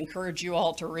 and I would encourage you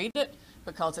all to read it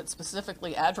because it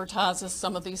specifically advertises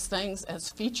some of these things as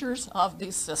features of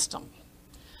the system.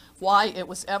 Why it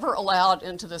was ever allowed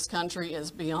into this country is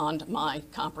beyond my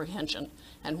comprehension,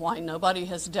 and why nobody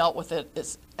has dealt with it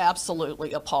is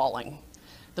absolutely appalling.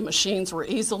 The machines were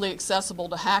easily accessible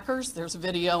to hackers. There's a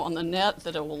video on the net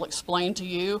that it will explain to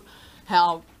you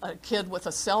how a kid with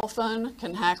a cell phone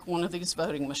can hack one of these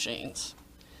voting machines.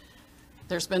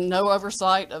 There's been no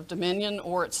oversight of Dominion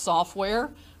or its software.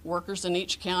 Workers in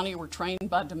each county were trained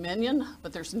by Dominion,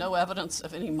 but there's no evidence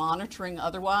of any monitoring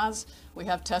otherwise. We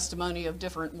have testimony of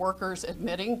different workers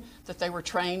admitting that they were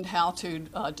trained how to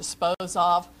dispose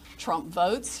of Trump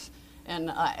votes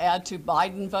and add to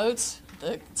Biden votes.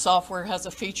 The software has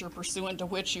a feature pursuant to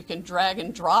which you can drag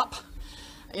and drop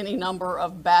any number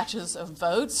of batches of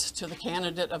votes to the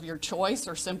candidate of your choice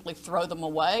or simply throw them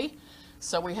away.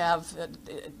 So we have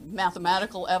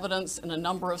mathematical evidence in a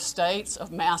number of states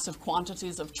of massive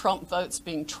quantities of Trump votes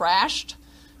being trashed,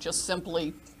 just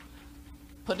simply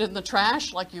put in the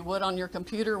trash like you would on your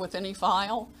computer with any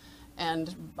file,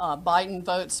 and Biden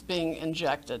votes being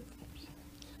injected.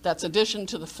 That's addition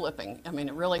to the flipping. I mean,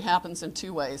 it really happens in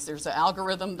 2 ways. There's an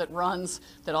algorithm that runs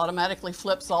that automatically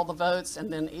flips all the votes,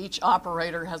 and then each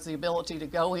operator has the ability to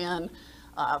go in,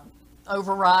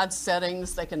 override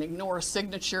settings, they can ignore a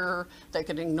signature, they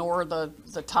can ignore the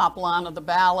top line of the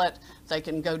ballot, they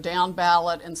can go down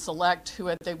ballot and select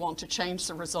who they want to change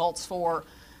the results for.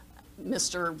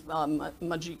 Mr.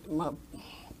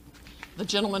 The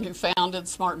gentleman who founded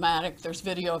Smartmatic, there's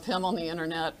video of him on the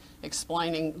internet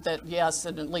explaining that yes,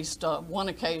 on at least one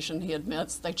occasion he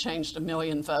admits they changed 1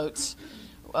 million votes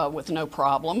with no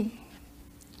problem.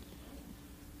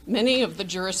 Many of the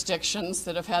jurisdictions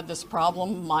that have had this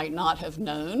problem might not have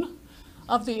known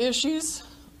of the issues,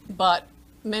 but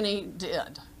many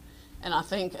did. And I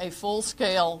think a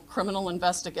full-scale criminal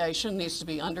investigation needs to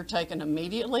be undertaken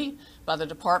immediately by the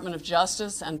Department of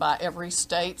Justice and by every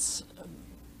state's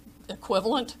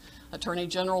equivalent, Attorney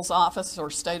General's office or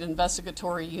state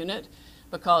investigatory unit,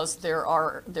 because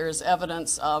there's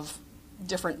evidence of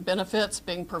different benefits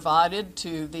being provided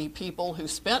to the people who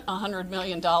spent $100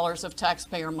 million of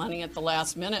taxpayer money at the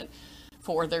last minute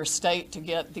for their state to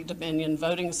get the Dominion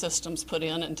voting systems put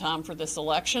in time for this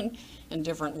election in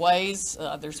different ways.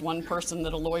 There's one person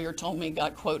that a lawyer told me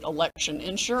got, quote, election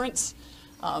insurance,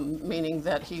 meaning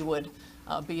that he would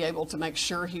be able to make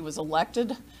sure he was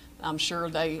elected. I'm sure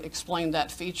they explained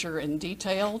that feature in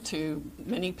detail to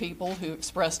many people who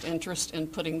expressed interest in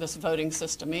putting this voting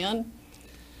system in.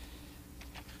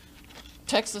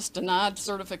 Texas denied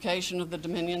certification of the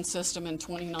Dominion system in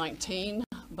 2019,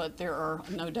 but there are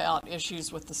no doubt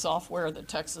issues with the software that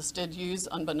Texas did use,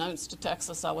 unbeknownst to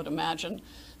Texas, I would imagine,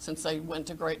 since they went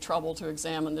to great trouble to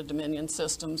examine the Dominion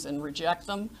systems and reject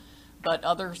them. But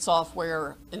other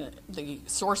software, the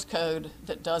source code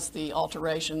that does the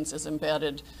alterations is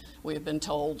embedded, we have been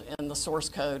told, in the source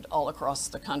code all across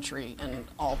the country in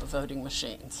all the voting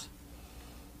machines.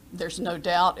 There's no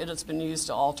doubt it has been used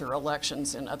to alter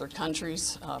elections in other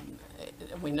countries.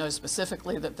 We know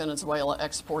specifically that Venezuela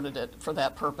exported it for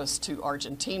that purpose to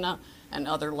Argentina and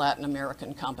other Latin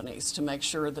American companies to make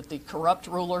sure that the corrupt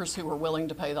rulers who were willing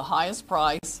to pay the highest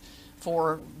price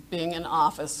for being in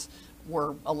office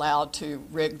were allowed to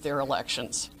rig their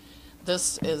elections.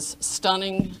 This is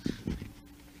stunning,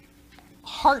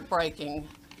 heartbreaking,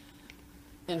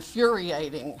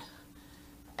 infuriating,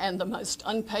 and the most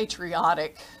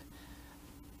unpatriotic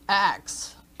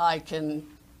acts I can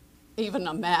even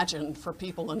imagine for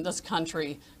people in this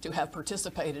country to have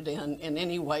participated in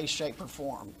any way, shape, or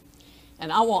form.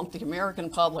 And I want the American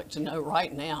public to know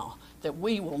right now that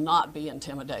we will not be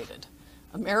intimidated.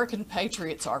 American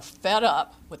patriots are fed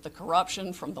up with the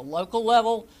corruption from the local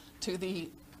level to the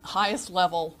highest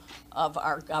level of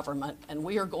our government, and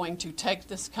we are going to take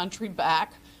this country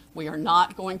back. We are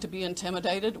not going to be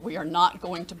intimidated. We are not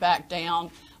going to back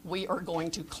down. We are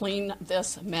going to clean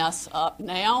this mess up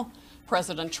now.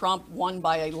 President Trump won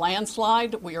by a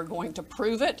landslide. We are going to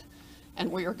prove it,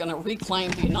 and we are going to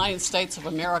reclaim the United States of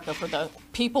America for the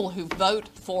people who vote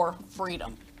for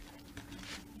freedom.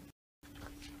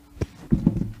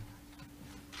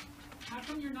 How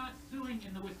come you're not suing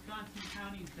in the Wisconsin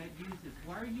counties that use this?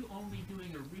 Why are you only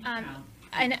doing a recount?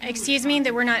 And excuse me,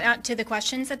 that we're not out to the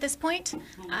questions at this point.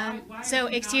 So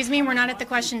excuse me, we're not at the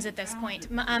questions at this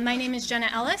point. My name is Jenna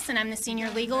Ellis, and I'm the senior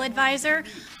legal advisor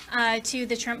to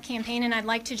the Trump campaign, and I'd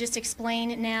like to just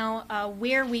explain now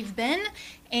where we've been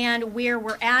and where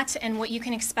we're at and what you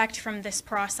can expect from this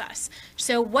process.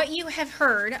 So what you have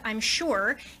heard, I'm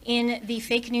sure, in the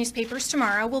fake newspapers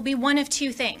tomorrow will be one of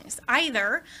two things.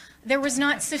 Either there was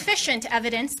not sufficient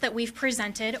evidence that we've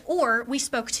presented, or we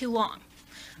spoke too long.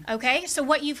 Okay, so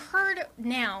what you've heard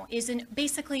now is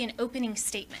basically an opening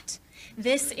statement.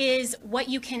 This is what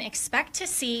you can expect to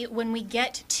see when we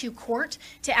get to court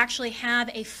to actually have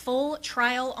a full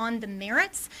trial on the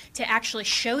merits, to actually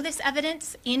show this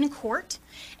evidence in court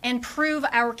and prove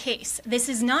our case. This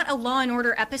is not a Law and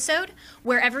Order episode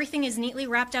where everything is neatly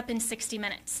wrapped up in 60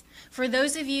 minutes. For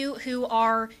those of you who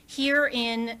are here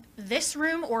in this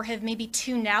room or have maybe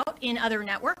tuned out in other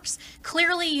networks,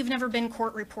 clearly you've never been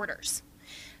court reporters.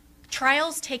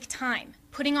 Trials take time.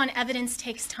 Putting on evidence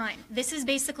takes time. This is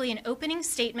basically an opening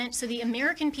statement so the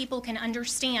American people can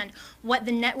understand what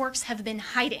the networks have been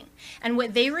hiding and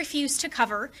what they refuse to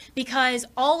cover, because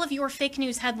all of your fake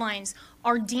news headlines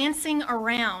are dancing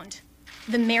around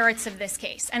the merits of this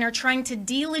case and are trying to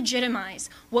delegitimize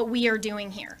what we are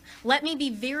doing here. Let me be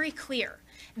very clear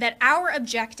that our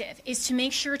objective is to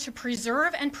make sure to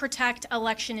preserve and protect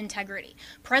election integrity.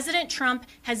 President Trump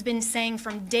has been saying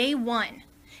from day one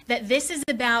that this is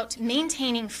about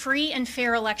maintaining free and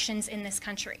fair elections in this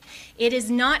country. It is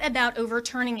not about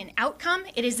overturning an outcome.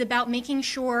 It is about making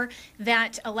sure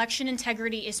that election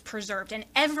integrity is preserved, and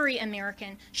every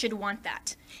American should want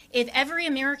that. If every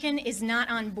American is not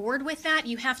on board with that,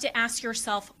 you have to ask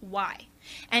yourself why.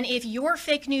 And if your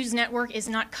fake news network is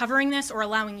not covering this or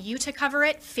allowing you to cover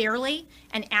it fairly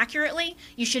and accurately,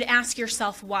 you should ask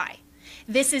yourself why.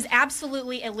 This is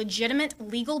absolutely a legitimate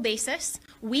legal basis.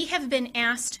 We have been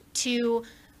asked to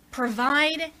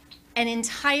provide an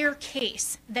entire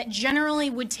case that generally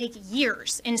would take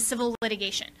years in civil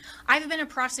litigation. I've been a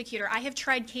prosecutor. I have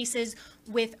tried cases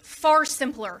with far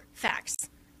simpler facts.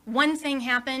 One thing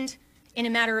happened in a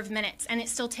matter of minutes, and it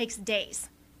still takes days.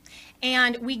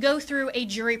 And we go through a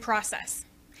jury process.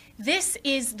 This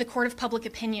is the court of public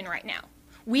opinion right now.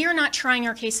 We are not trying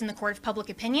our case in the court of public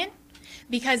opinion,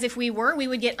 because if we were, we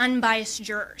would get unbiased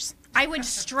jurors. I would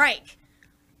strike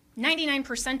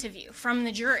 99% of you from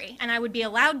the jury, and I would be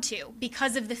allowed to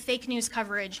because of the fake news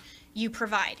coverage you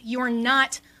provide. You are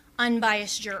not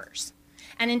unbiased jurors.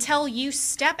 And until you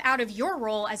step out of your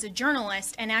role as a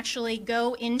journalist and actually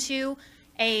go into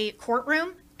a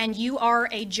courtroom and you are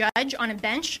a judge on a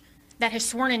bench that has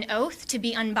sworn an oath to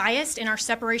be unbiased in our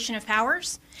separation of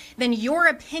powers, then your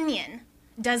opinion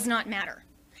does not matter.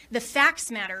 The facts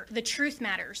matter, the truth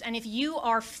matters, and if you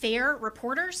are fair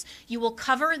reporters, you will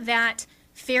cover that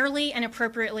fairly and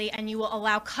appropriately, and you will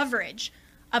allow coverage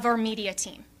of our media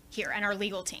team here and our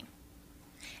legal team.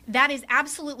 That is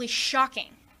absolutely shocking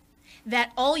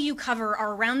that all you cover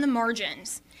are around the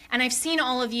margins, and I've seen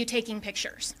all of you taking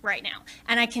pictures right now,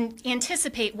 and I can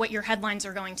anticipate what your headlines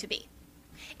are going to be.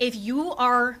 If you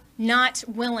are not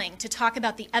willing to talk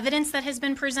about the evidence that has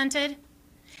been presented,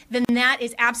 then that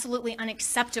is absolutely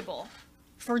unacceptable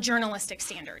for journalistic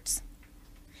standards.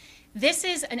 This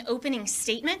is an opening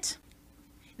statement.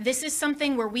 This is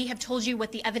something where we have told you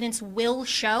what the evidence will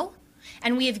show,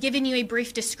 and we have given you a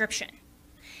brief description.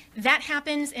 That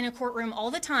happens in a courtroom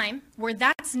all the time, where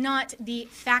that's not the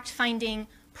fact-finding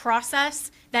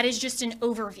process, that is just an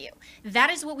overview. That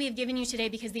is what we have given you today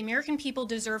because the American people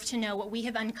deserve to know what we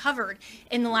have uncovered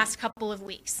in the last couple of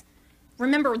weeks.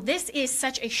 Remember, this is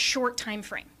such a short time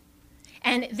frame,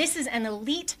 and this is an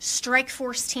elite strike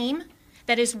force team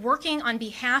that is working on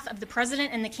behalf of the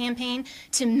president and the campaign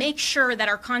to make sure that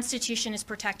our Constitution is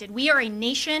protected. We are a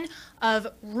nation of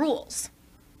rules,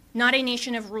 not a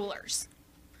nation of rulers.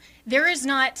 There is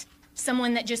not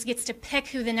someone that just gets to pick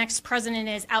who the next president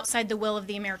is outside the will of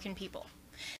the American people.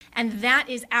 And that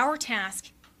is our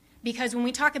task, because when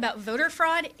we talk about voter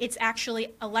fraud, it's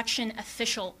actually election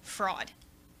official fraud.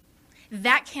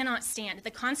 That cannot stand.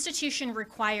 The Constitution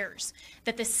requires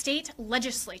that the state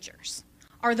legislatures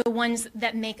are the ones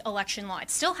that make election law. It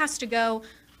still has to go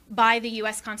by the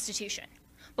U.S. Constitution.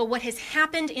 But what has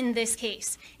happened in this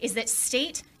case is that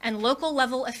state and local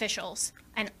level officials,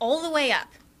 and all the way up,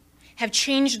 have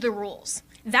changed the rules.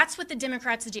 That's what the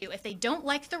Democrats do. If they don't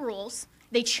like the rules,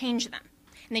 they change them.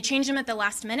 And they change them at the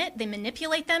last minute. They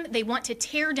manipulate them. They want to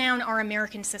tear down our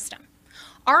American system.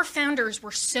 Our founders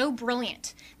were so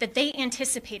brilliant that they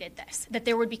anticipated this, that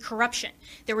there would be corruption,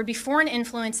 there would be foreign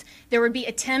influence, there would be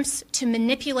attempts to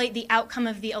manipulate the outcome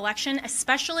of the election,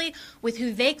 especially with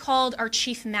who they called our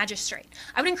chief magistrate.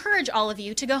 I would encourage all of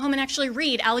you to go home and actually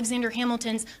read Alexander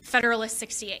Hamilton's Federalist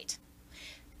 68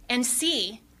 and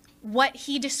see what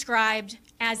he described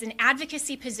as an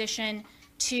advocacy position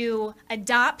to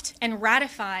adopt and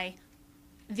ratify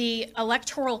the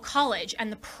Electoral College and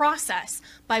the process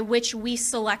by which we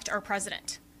select our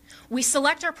president. We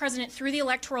select our president through the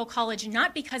Electoral College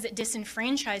not because it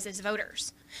disenfranchises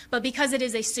voters, but because it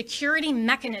is a security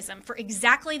mechanism for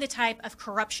exactly the type of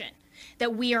corruption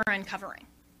that we are uncovering.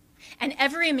 And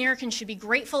every American should be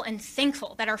grateful and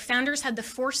thankful that our founders had the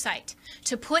foresight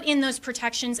to put in those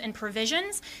protections and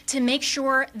provisions to make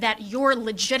sure that your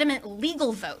legitimate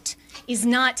legal vote is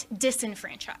not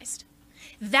disenfranchised.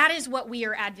 That is what we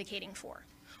are advocating for.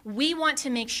 We want to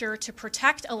make sure to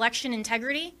protect election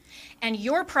integrity, and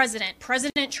your president,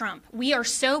 President Trump, we are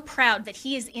so proud that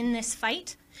he is in this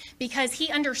fight because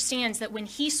he understands that when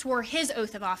he swore his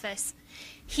oath of office,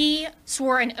 he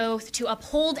swore an oath to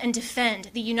uphold and defend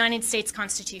the United States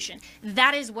Constitution.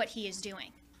 That is what he is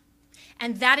doing.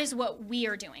 And that is what we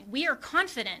are doing. We are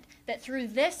confident that through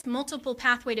this multiple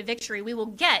pathway to victory, we will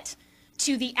get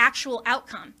to the actual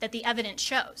outcome that the evidence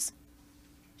shows.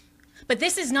 But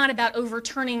this is not about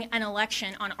overturning an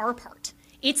election on our part.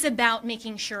 It's about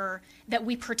making sure that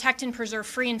we protect and preserve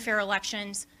free and fair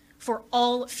elections for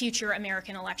all future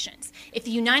American elections. If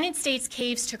the United States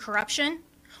caves to corruption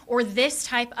or this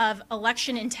type of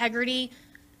election integrity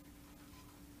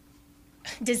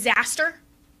disaster,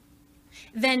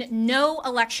 then no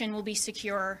election will be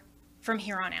secure from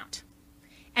here on out.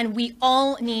 And we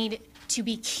all need to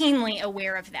be keenly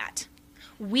aware of that.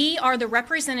 We are the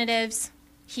representatives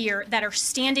here that are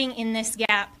standing in this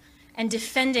gap and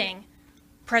defending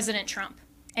President Trump.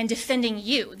 and defending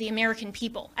you, the American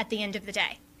people, at the end of the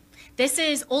day. This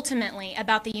is ultimately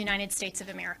about the United States of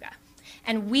America.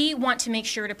 And we want to make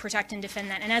sure to protect and defend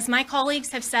that. And as my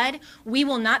colleagues have said, we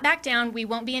will not back down. We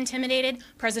won't be intimidated.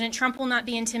 President Trump will not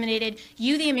be intimidated.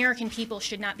 You, the American people,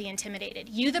 should not be intimidated.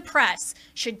 You, the press,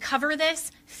 should cover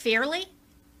this fairly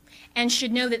and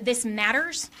should know that this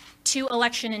matters to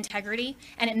election integrity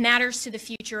and it matters to the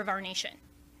future of our nation.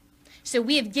 So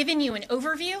we have given you an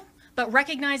overview, but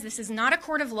recognize this is not a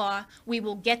court of law. We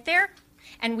will get there,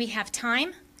 and we have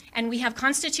time. And we have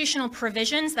constitutional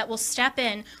provisions that will step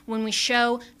in when we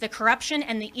show the corruption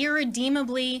and the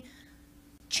irredeemably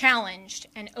challenged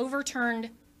and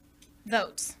overturned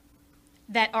votes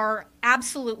that are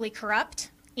absolutely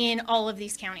corrupt in all of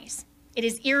these counties. It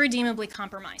is irredeemably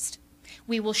compromised.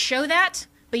 We will show that,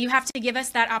 but you have to give us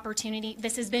that opportunity.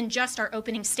 This has been just our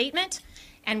opening statement,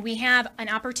 and we have an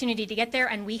opportunity to get there,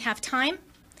 and we have time,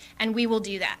 and we will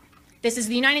do that. This is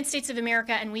the United States of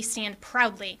America, and we stand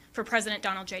proudly for President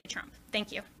Donald J. Trump.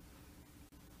 Thank you.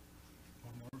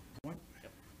 One more point.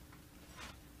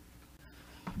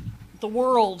 The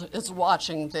world is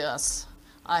watching this.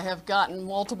 I have gotten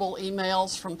multiple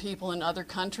emails from people in other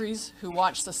countries who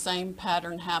watch the same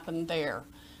pattern happen there.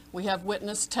 We have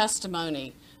witnessed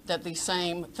testimony that the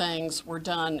same things were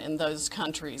done in those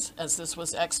countries as this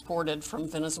was exported from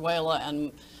Venezuela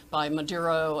and by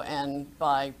Maduro and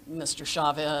by Mr.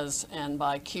 Chavez and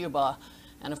by Cuba.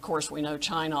 And of course, we know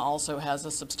China also has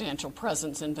a substantial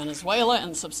presence in Venezuela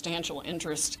and substantial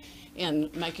interest in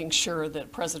making sure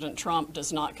that President Trump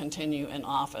does not continue in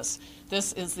office.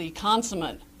 This is the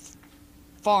consummate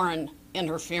foreign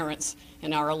interference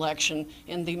in our election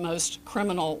in the most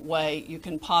criminal way you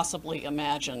can possibly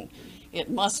imagine. It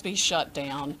must be shut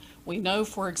down. We know,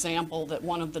 for example, that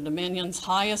one of the Dominion's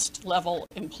highest level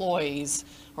employees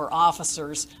or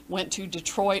officers went to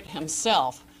Detroit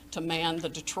himself to man the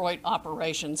Detroit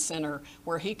Operations Center,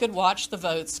 where he could watch the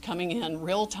votes coming in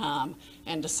real time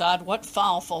and decide what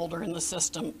file folder in the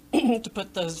system to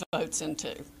put those votes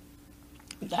into.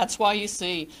 That's why you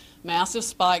see massive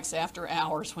spikes after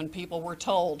hours when people were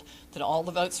told that all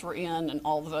the votes were in and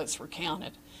all the votes were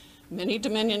counted. Many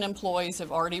Dominion employees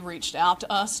have already reached out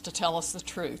to us to tell us the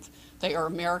truth. They are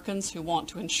Americans who want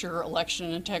to ensure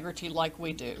election integrity like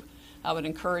we do. I would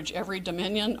encourage every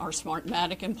Dominion or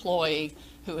Smartmatic employee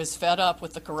who is fed up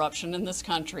with the corruption in this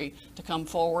country to come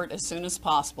forward as soon as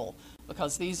possible,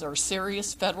 because these are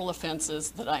serious federal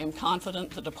offenses that I am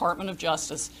confident the Department of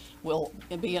Justice will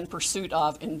be in pursuit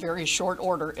of in very short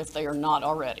order if they are not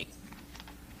already.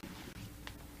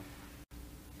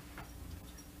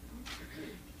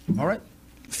 All right.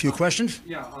 A few questions?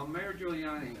 Yeah, Mayor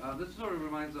Giuliani, this sort of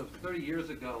reminds of 30 years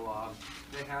ago,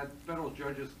 they had federal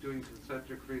judges doing consent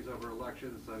decrees over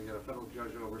elections. So you got a federal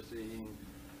judge overseeing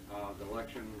the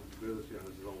election. This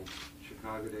is old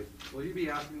Chicago days. Will you be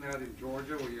asking that in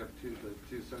Georgia, where you have the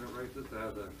two Senate races, to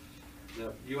have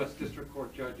the U.S. District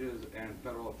Court judges and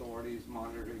federal authorities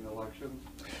monitoring elections?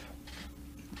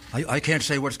 I can't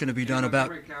say what's going to be done about.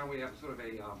 In Montgomery County, we have sort of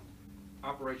a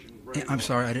Operation Gray I'm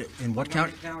sorry, in what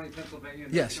county? County, Pennsylvania.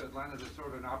 Yes. Atlanta, there's sort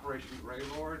of an Operation Gray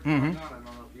Lord. Mm-hmm. I don't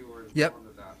know if you were informed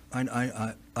of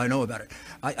that. I know about it.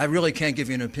 I really can't give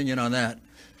you an opinion on that.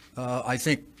 I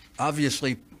think,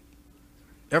 obviously,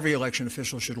 every election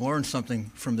official should learn something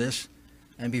from this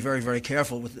and be very, very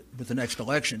careful with the next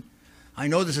election. I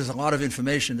know this is a lot of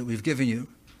information that we've given you,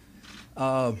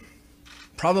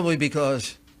 probably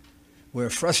because we're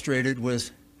frustrated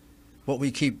with what we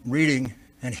keep reading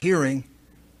and hearing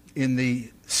in the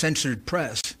censored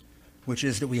press, which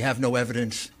is that we have no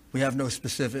evidence, we have no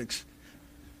specifics,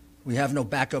 we have no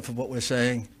backup for what we're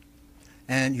saying,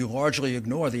 and you largely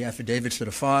ignore the affidavits that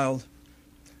are filed.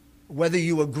 Whether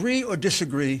you agree or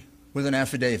disagree with an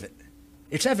affidavit,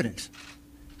 it's evidence.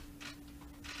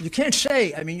 You can't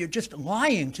say, I mean, you're just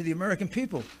lying to the American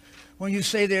people when you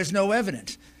say there's no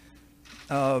evidence.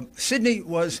 Sidney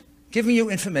was giving you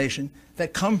information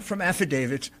that come from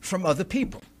affidavits from other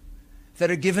people that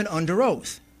are given under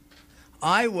oath.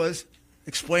 I was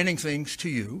explaining things to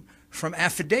you from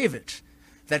affidavits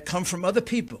that come from other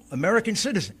people, American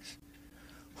citizens,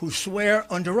 who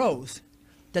swear under oath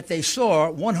that they saw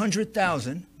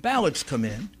 100,000 ballots come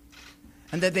in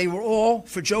and that they were all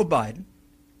for Joe Biden,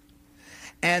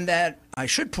 and that I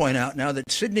should point out, now that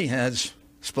Sidney has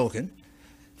spoken,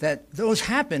 that those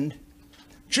happened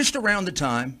just around the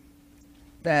time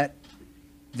that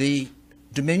the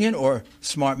Dominion or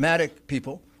Smartmatic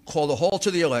people called a halt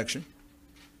to the election.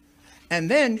 And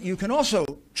then you can also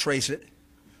trace it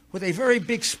with a very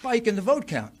big spike in the vote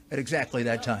count at exactly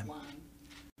that time.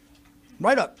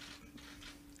 Right up.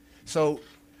 So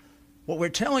what we're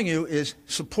telling you is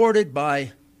supported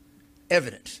by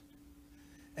evidence.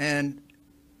 And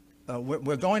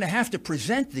we're going to have to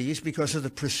present these because of the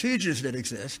procedures that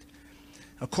exist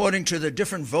according to the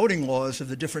different voting laws of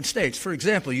the different states. For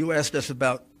example, you asked us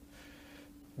about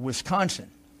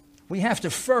Wisconsin. We have to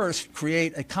first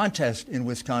create a contest in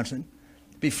Wisconsin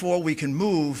before we can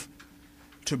move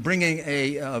to bringing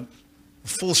a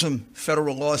fulsome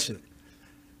federal lawsuit.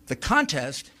 The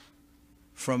contest,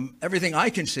 from everything I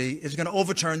can see, is going to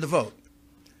overturn the vote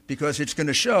because it's going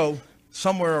to show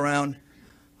somewhere around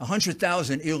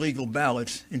 100,000 illegal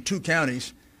ballots in 2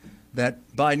 counties that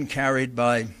Biden carried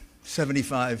by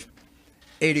 75,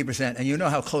 80%. And you know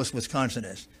how close Wisconsin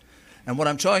is. And what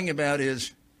I'm talking about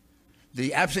is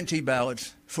the absentee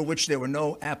ballots for which there were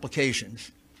no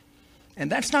applications.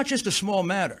 And that's not just a small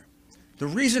matter. The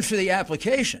reason for the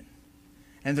application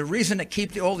and the reason to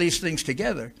keep all these things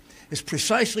together is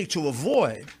precisely to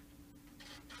avoid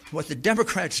what the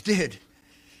Democrats did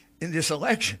in this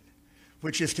election,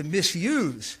 which is to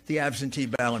misuse the absentee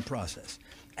ballot process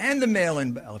and the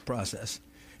mail-in ballot process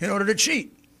in order to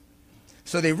cheat.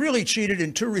 So they really cheated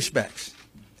in 2 respects.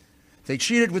 They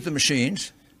cheated with the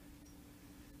machines.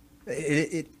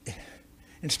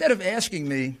 Instead of asking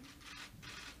me,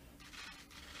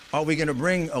 are we going to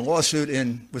bring a lawsuit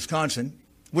in Wisconsin,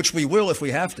 which we will if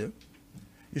we have to,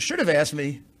 you should have asked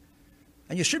me,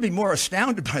 and you should be more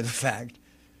astounded by the fact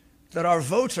that our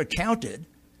votes are counted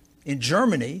in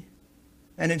Germany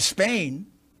and in Spain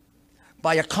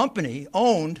by a company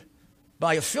owned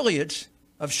by affiliates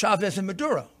of Chavez and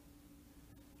Maduro.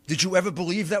 Did you ever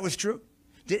believe that was true?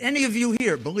 Did any of you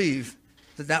here believe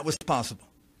that that was possible?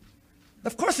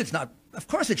 Of course it's not. Of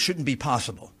course it shouldn't be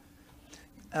possible.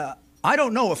 I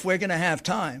don't know if we're going to have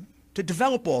time to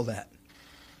develop all that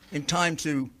in time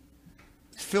to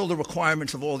fill the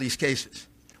requirements of all these cases.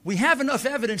 We have enough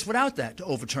evidence without that to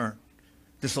overturn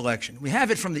this election. We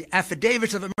have it from the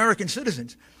affidavits of American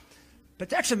citizens. But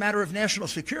that's a matter of national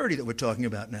security that we're talking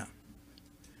about now.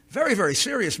 Very, very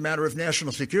serious matter of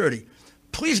national security.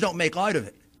 Please don't make light of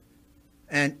it.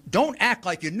 And don't act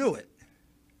like you knew it.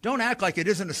 Don't act like it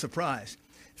isn't a surprise.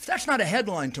 If that's not a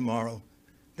headline tomorrow,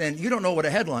 then you don't know what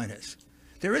a headline is.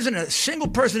 There isn't a single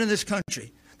person in this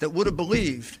country that would have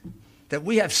believed that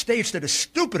we have states that are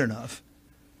stupid enough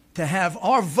to have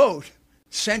our vote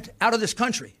sent out of this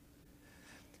country.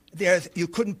 You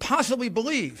couldn't possibly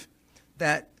believe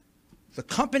that the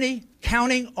company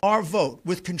counting our vote,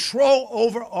 with control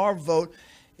over our vote,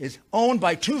 is owned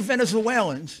by 2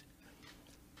 Venezuelans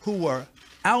who were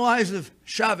allies of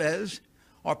Chavez,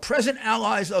 are present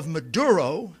allies of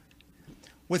Maduro,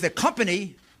 with a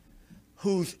company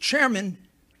whose chairman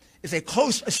is a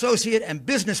close associate and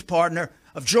business partner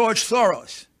of George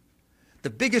Soros, the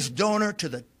biggest donor to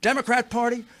the Democrat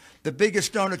Party, the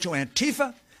biggest donor to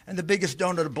Antifa, and the biggest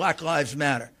donor to Black Lives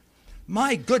Matter.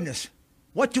 My goodness,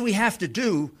 what do we have to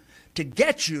do to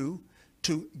get you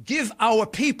to give our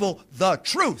people the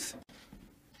truth?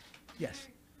 Yes.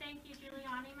 Thank you,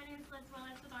 Giuliani. My name is Liz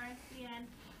Willis with RSCN.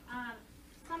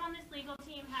 Some on this legal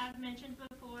team have mentioned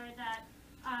before that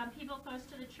people close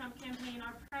to the Trump campaign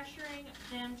are pressuring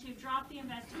them to drop the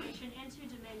investigation into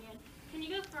Dominion. Can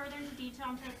you go further into detail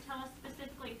and tell us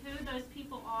specifically who those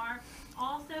people are?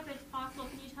 Also, if it's possible,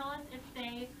 can you tell us if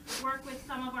they work with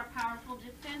some of our powerful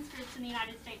defense groups in the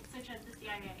United States, such as the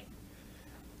CIA?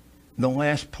 The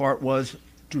last part was,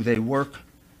 do they work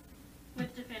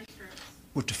with defense groups?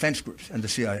 With defense groups and the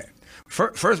CIA.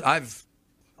 First,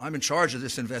 I'm in charge of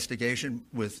this investigation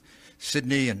with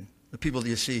Sydney and the people that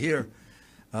you see here.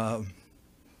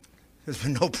 There's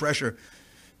been no pressure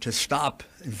to stop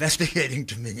investigating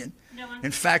Dominion.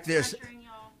 In fact, there's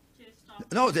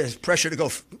pressure to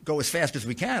go as fast as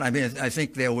we can. I mean, I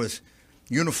think there was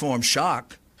uniform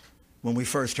shock when we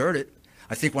first heard it.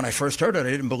 I think when I first heard it, I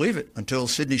didn't believe it until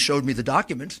Sydney showed me the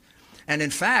documents. And in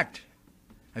fact,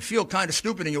 I feel kind of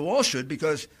stupid, and you all should,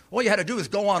 because all you had to do is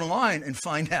go online and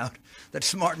find out that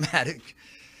Smartmatic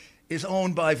is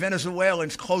owned by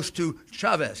Venezuelans close to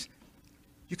Chavez.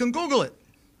 You can Google it.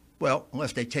 Well,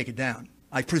 unless they take it down.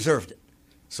 I preserved it,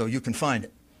 so you can find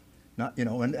it. Not, you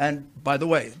know, and by the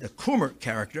way, the Coomer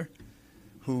character,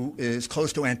 who is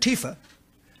close to Antifa,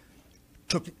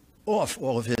 took off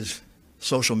all of his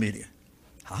social media.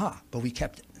 But we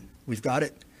kept it. We've got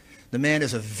it. The man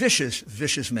is a vicious,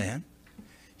 vicious man.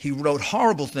 He wrote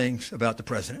horrible things about the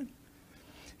president.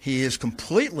 He is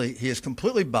completely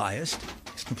biased.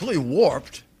 He's completely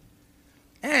warped.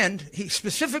 And he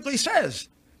specifically says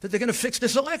that they're going to fix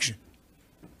this election.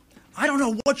 I don't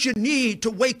know what you need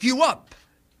to wake you up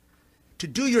to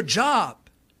do your job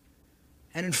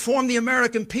and inform the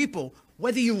American people,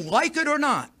 whether you like it or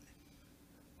not,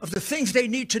 of the things they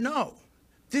need to know.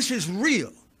 This is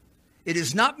real. It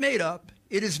is not made up.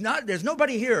 It is not, there's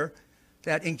nobody here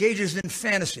that engages in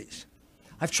fantasies.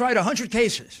 I've tried 100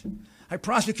 cases. I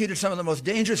prosecuted some of the most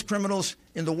dangerous criminals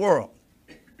in the world.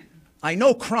 I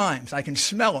know crimes. I can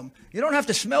smell them. You don't have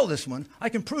to smell this one. I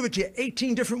can prove it to you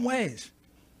 18 different ways.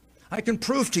 I can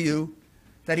prove to you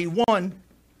that he won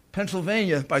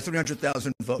Pennsylvania by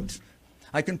 300,000 votes.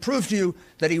 I can prove to you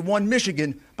that he won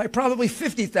Michigan by probably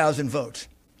 50,000 votes.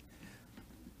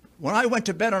 When I went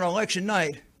to bed on election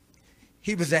night,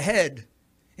 he was ahead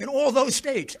in all those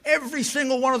states, every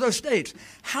single one of those states.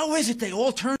 How is it they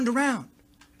all turned around?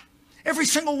 Every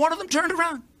single one of them turned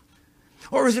around.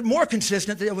 Or is it more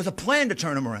consistent that there was a plan to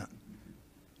turn him around?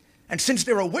 And since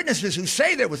there are witnesses who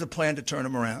say there was a plan to turn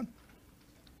him around,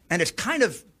 and it kind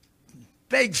of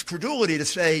begs credulity to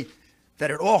say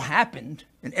that it all happened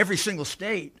in every single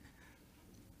state,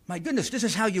 my goodness, this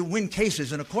is how you win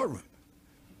cases in a courtroom.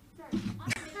 Sir,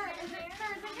 is it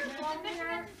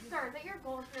your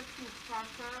goal here to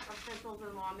pressure officials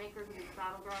and lawmakers in these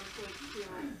battleground states to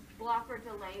block or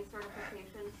delay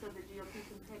certification so the GOP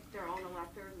can pick their own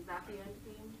electors? Is that the end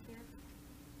game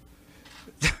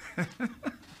here?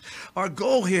 Our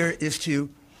goal here is to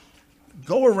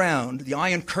go around the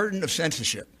iron curtain of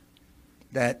censorship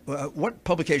that, what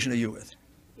publication are you with?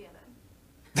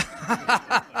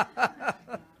 CNN.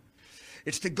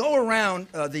 It's to go around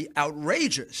the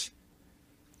outrageous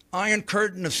iron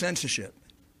curtain of censorship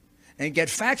and get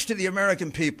facts to the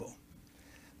American people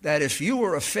that if you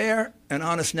were a fair and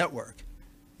honest network,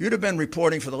 you'd have been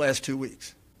reporting for the last 2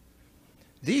 weeks.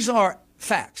 These are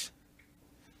facts.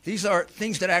 These are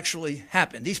things that actually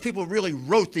happened. These people really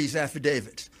wrote these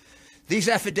affidavits. These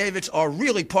affidavits are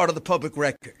really part of the public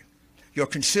record. You're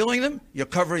concealing them, you're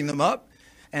covering them up,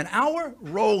 and our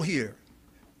role here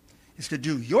is to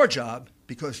do your job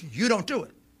because you don't do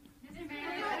it.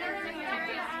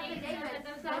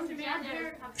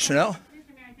 Chanel?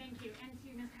 Mr. Mayor, thank you, and to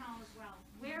Ms. Howell as well.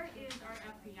 Where is our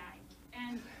FBI?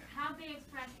 And have they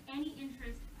expressed any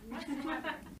interest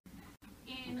whatsoever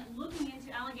in looking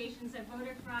into allegations of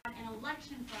voter fraud and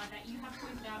election fraud that you have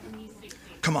pointed out in these 6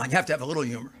 states? Come on, you have to have a little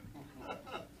humor.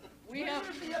 We have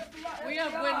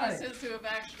witnesses who have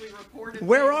actually reported.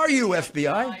 Where things are to you, the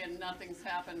FBI? And nothing's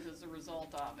happened as a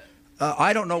result of it.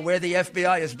 I don't know where the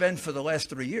FBI has been for the last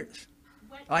 3 years.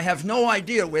 I have no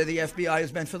idea where the FBI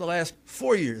has been for the last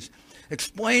 4 years.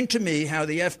 Explain to me how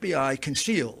the FBI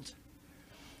concealed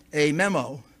a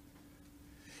memo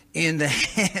in the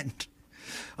hand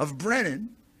of Brennan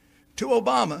to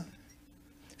Obama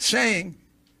saying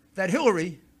that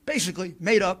Hillary basically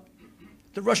made up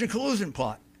the Russian collusion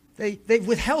plot. They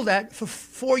withheld that for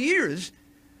 4 years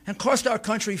and cost our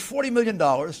country $40 million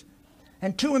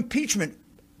and 2 impeachment,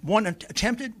 one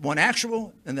attempted, one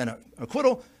actual, and then an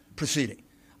acquittal proceeding.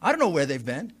 I don't know where they've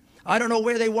been. I don't know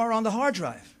where they were on the hard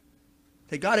drive.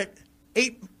 They got it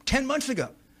 10 months ago.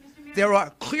 There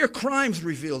are clear crimes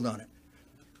revealed on it.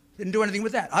 Didn't do anything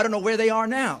with that. I don't know where they are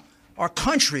now. Our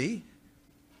country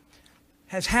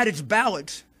has had its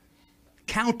ballots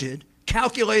counted,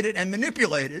 calculated, and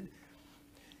manipulated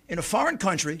in a foreign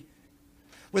country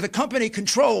with a company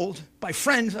controlled by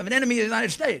friends of an enemy of the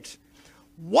United States.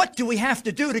 What do we have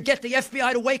to do to get the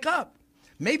FBI to wake up?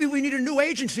 Maybe we need a new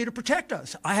agency to protect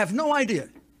us. I have no idea.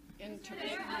 If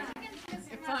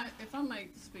I may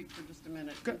speak for just a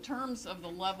minute. In terms of the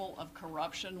level of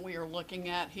corruption we are looking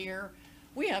at here,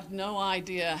 we have no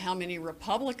idea how many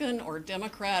Republican or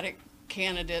Democratic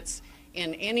candidates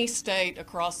in any state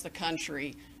across the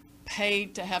country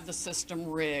paid to have the system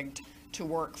rigged to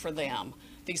work for them.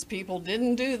 These people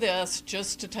didn't do this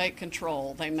just to take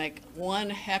control. They make one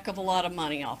heck of a lot of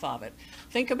money off of it.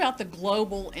 Think about the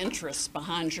global interests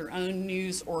behind your own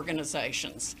news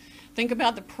organizations. Think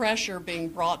about the pressure being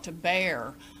brought to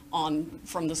bear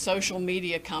from the social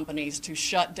media companies to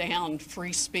shut down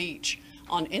free speech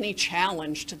on any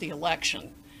challenge to the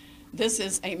election. This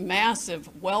is a massive,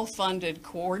 well-funded,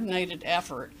 coordinated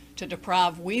effort to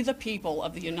deprive we the people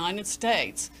of the United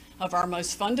States of our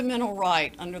most fundamental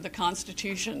right under the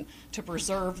Constitution to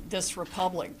preserve this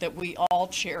republic that we all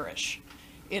cherish.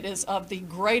 It is of the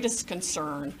greatest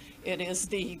concern. It is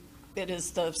the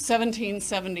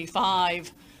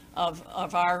 1775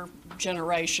 of our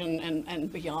generation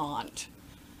and beyond.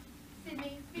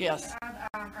 Sydney, speaking Yes. of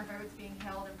our votes being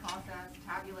held and processed,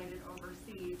 tabulated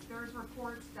overseas, there's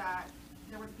reports that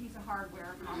there was a piece of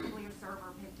hardware, possibly a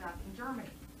server, picked up in Germany.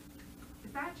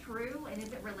 Is that true, and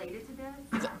is it related to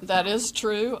this? That is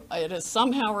true. It is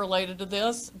somehow related to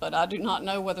this, but I do not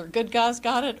know whether good guys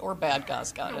got it or bad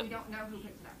guys got So it. we don't know who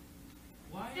picked it up.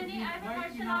 Why are Cindy, you, I have a why are you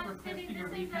question not on- Cindy, requesting a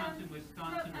this is, recount in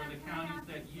Wisconsin or the can I counties ask-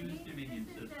 that use Denise, Dominion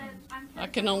this is systems? I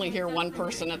can only hear one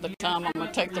person at the time. I'm going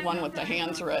to take the one with the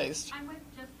hands raised. I'm with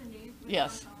Just the News. with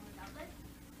Yes. Gonzales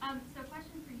Outlet. So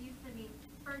question for you, Sydney.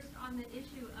 First, on the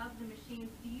issue of the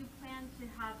machines, do you plan to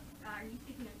have, are you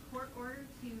seeking a court order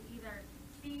to either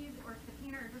seize or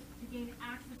subpoena or just to gain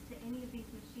access to any of these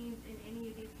machines in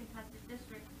any of these contested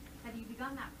districts? Have you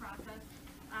begun that process?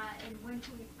 And when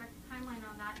can we expect a timeline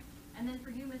on that? And then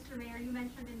for you, Mr. Mayor, you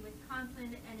mentioned in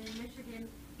Wisconsin and in Michigan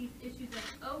these issues of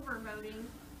overvoting.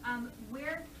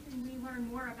 Where can we learn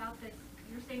more about this?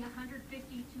 You're saying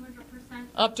 150, 200%?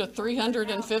 Up to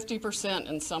 350%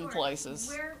 in some Sure. places.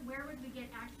 Where would we get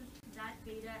access to that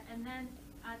data? And then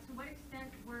to what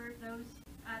extent were those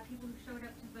people who showed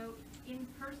up to vote in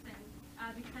person?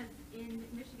 Because in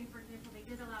Michigan, for example, they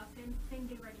did allow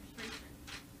same-day registration.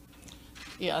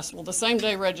 Yes, well, the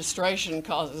same-day registration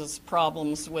causes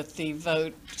problems with the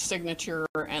vote signature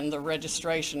and the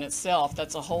registration itself.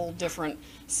 That's a whole different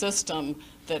system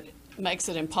that makes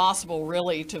it impossible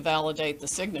really to validate the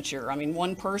signature. I mean,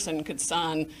 one person could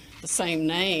sign the same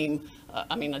name.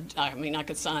 I mean, I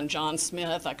could sign John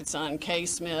Smith, I could sign Kay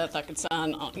Smith, I could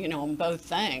sign, on both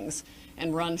things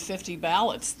and run 50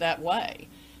 ballots that way.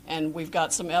 And we've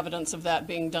got some evidence of that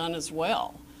being done as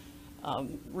well.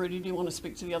 Rudy, do you want to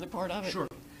speak to the other part of it? Sure.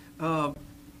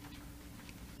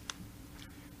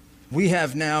 We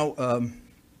have now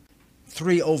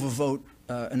 3 overvote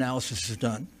analyses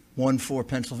done. One for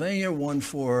Pennsylvania, one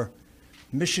for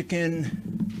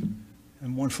Michigan,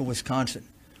 and one for Wisconsin.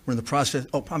 We're in the process,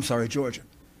 Georgia.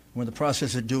 We're in the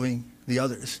process of doing the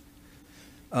others.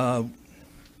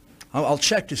 I'll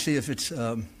check to see if it's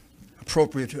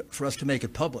appropriate for us to make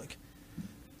it public.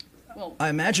 Well, I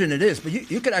imagine it is, but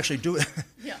you could actually do it.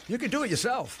 Yeah. You could do it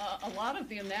yourself. a lot of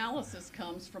the analysis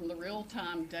comes from the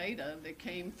real-time data that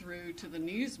came through to the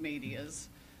news medias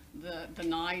the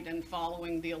night and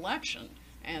following the election.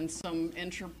 And some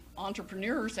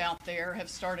entrepreneurs out there have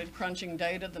started crunching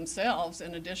data themselves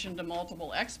in addition to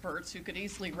multiple experts who could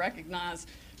easily recognize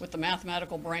with the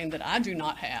mathematical brain that I do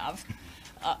not have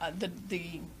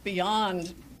the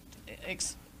beyond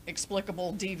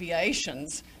explicable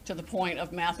deviations to the point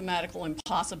of mathematical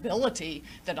impossibility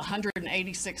that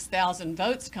 186,000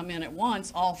 votes come in at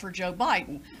once, all for Joe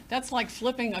Biden. That's like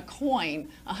flipping a coin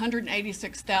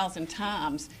 186,000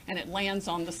 times and it lands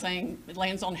on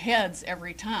heads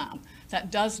every time.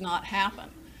 That does not happen.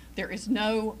 There is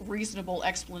no reasonable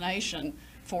explanation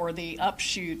for the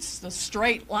upshoots, the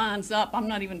straight lines up. I'm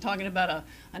not even talking about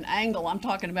an angle. I'm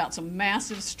talking about some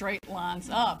massive straight lines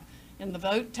up in the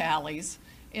vote tallies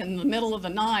in the middle of the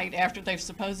night after they've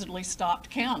supposedly stopped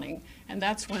counting. And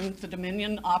that's when the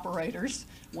Dominion operators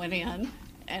went in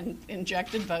and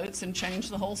injected votes and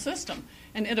changed the whole system.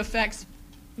 And it affects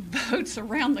votes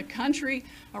around the country,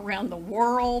 around the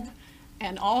world,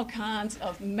 and all kinds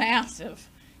of massive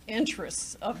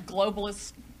interests of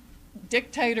globalist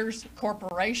dictators,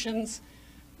 corporations,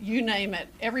 you name it.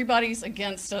 Everybody's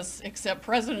against us except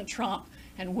President Trump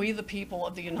and we the people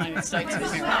of the United States of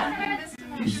America.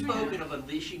 You've spoken of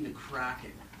unleashing the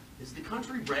Kraken. Is the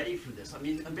country ready for this? I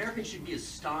mean, Americans should be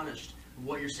astonished at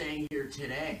what you're saying here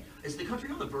today. Is the country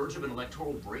on the verge of an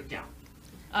electoral breakdown?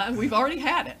 We've already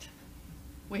had it.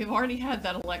 We have already had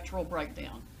that electoral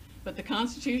breakdown. But the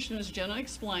Constitution, as Jenna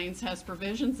explains, has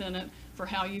provisions in it for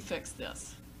how you fix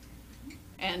this.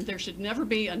 And there should never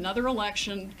be another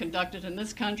election conducted in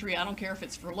this country, I don't care if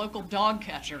it's for local dog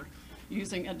catcher,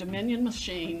 using a Dominion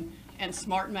machine and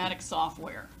Smartmatic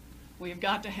software. We've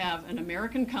got to have an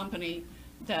American company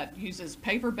that uses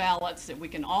paper ballots that we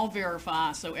can all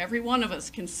verify so every one of us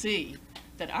can see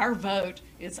that our vote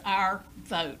is our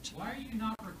vote. Why are you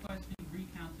not requesting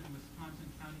recounts in Wisconsin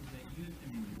counties that use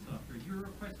Dominion software? You're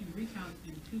requesting recounts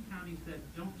in 2 counties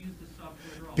that don't use the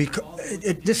software at all.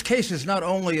 Because this case is not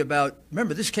only about,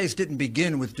 remember, this case didn't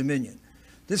begin with Dominion.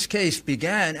 This case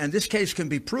began, and this case can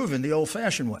be proven the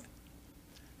old-fashioned way.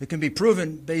 It can be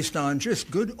proven based on just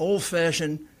good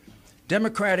old-fashioned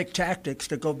democratic tactics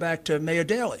that go back to Mayor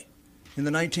Daley in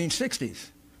the 1960s,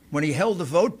 when he held the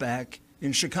vote back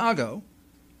in Chicago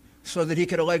so that he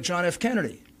could elect John F.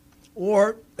 Kennedy.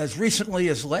 Or as recently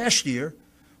as last year,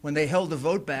 when they held the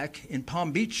vote back in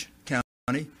Palm Beach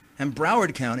County and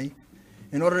Broward County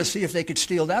in order to see if they could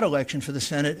steal that election for the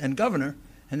Senate and governor,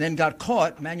 and then got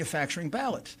caught manufacturing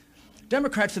ballots.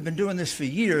 Democrats have been doing this for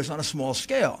years on a small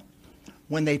scale.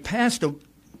 When they passed the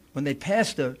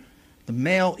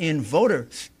mail-in voter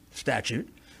statute,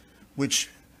 which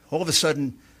all of a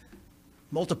sudden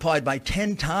multiplied by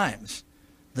 10 times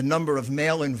the number of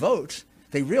mail-in votes,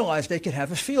 they realized they could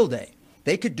have a field day.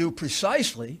 They could do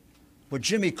precisely what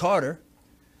Jimmy Carter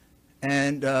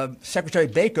and Secretary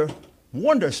Baker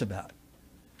warned us about.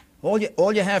 All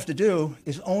you have to do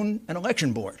is own an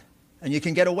election board, and you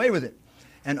can get away with it.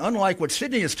 And unlike what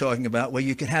Sydney is talking about, where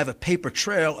you can have a paper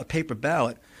trail, a paper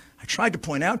ballot, I tried to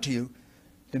point out to you,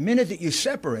 the minute that you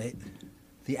separate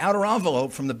the outer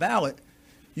envelope from the ballot,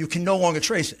 you can no longer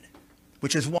trace it,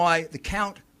 which is why the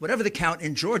count, whatever the count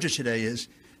in Georgia today is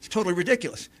totally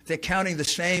ridiculous. They're counting the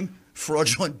same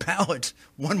fraudulent ballots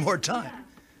one more time.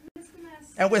 Yeah.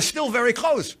 And we're still very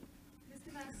close.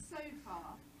 Mr. Mayor, so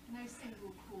far, no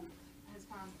single court has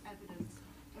found evidence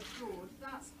of fraud.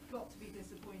 That's got to be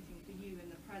disappointing for you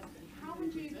and the President. How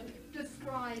would you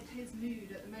describe his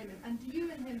mood at the moment? And do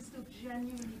you and him still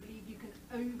genuinely believe you can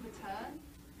overturn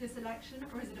this election,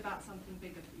 or is it about something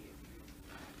bigger for you?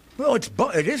 Well,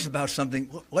 it is about something.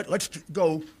 Let's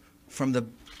go from the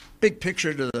big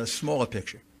picture to the smaller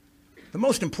picture. The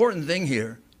most important thing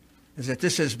here is that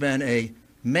this has been a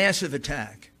massive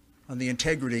attack on the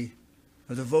integrity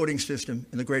of the voting system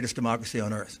in the greatest democracy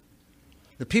on earth.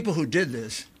 The people who did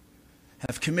this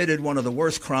have committed one of the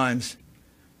worst crimes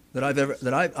that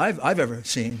I've ever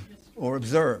seen or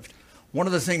observed. One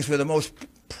of the things we're the most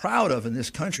proud of in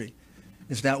this country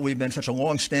is that we've been such a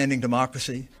long-standing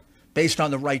democracy based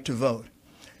on the right to vote.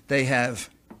 They have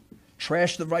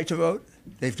trashed the right to vote.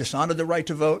 They've dishonored the right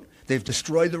to vote. They've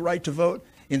destroyed the right to vote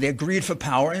in their greed for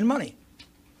power and money.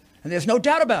 And there's no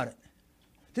doubt about it.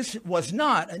 This was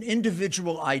not an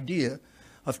individual idea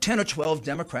of 10 or 12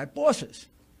 Democrat bosses.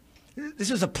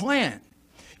 This is a plan.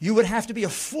 You would have to be a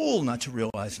fool not to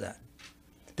realize that.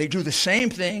 They do the same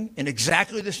thing in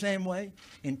exactly the same way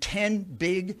in 10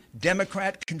 big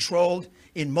Democrat-controlled,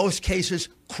 in most cases,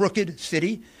 crooked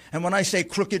city. And when I say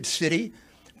crooked city,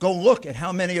 go look at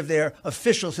how many of their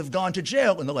officials have gone to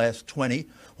jail in the last 20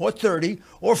 or 30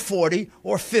 or 40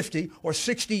 or 50 or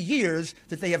 60 years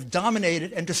that they have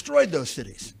dominated and destroyed those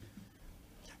cities.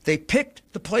 They picked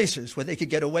the places where they could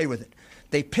get away with it.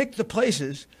 They picked the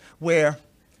places where,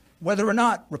 whether or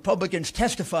not Republicans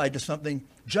testified to something,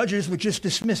 judges would just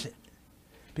dismiss it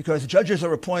because judges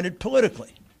are appointed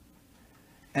politically.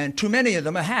 And too many of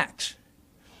them are hacks.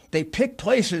 They picked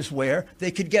places where they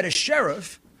could get a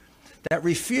sheriff that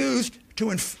refused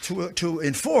to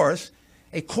enforce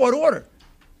a court order.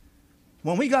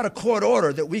 When we got a court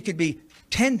order that we could be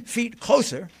 10 feet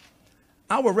closer,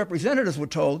 our representatives were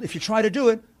told, if you try to do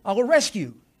it, I'll arrest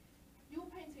you. You're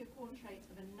painting a portrait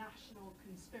of a national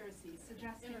conspiracy,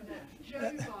 suggesting that Joe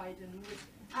Biden was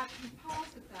actually part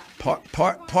of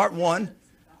that.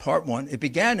 Part one, it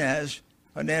began as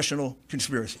a national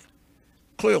conspiracy.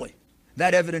 Clearly,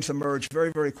 that evidence emerged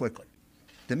very, very quickly.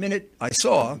 The minute I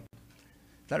saw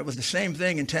that it was the same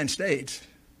thing in 10 states,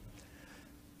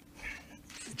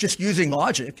 just using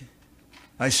logic,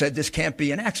 I said this can't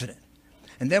be an accident.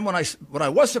 And then what I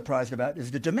was surprised about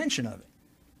is the dimension of it.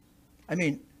 I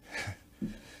mean,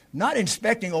 not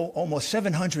inspecting almost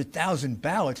 700,000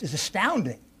 ballots is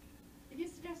astounding. If you're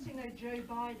suggesting that Joe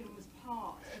Biden was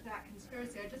part of that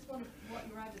conspiracy, I just wonder what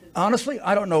your evidence is. Honestly,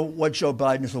 I don't know what Joe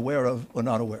Biden is aware of or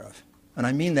not aware of. And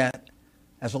I mean that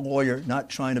as a lawyer, not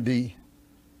trying to be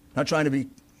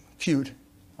cute.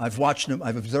 I've watched him.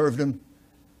 I've observed him.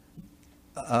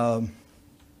 I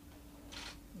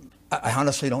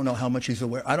honestly don't know how much he's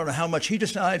aware. I don't know how much he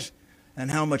decides and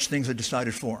how much things are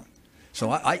decided for him. So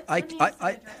Let me address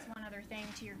one other thing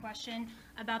to your question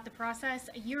about the process.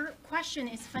 Your question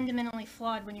is fundamentally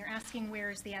flawed when you're asking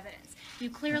where is the evidence. You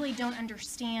clearly don't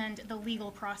understand the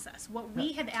legal process. What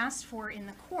we have asked for in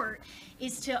the court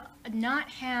is to not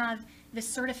have the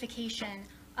certification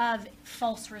of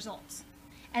false results.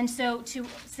 And so to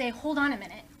say, hold on a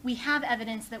minute, we have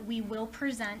evidence that we will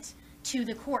present to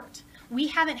the court. We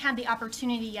haven't had the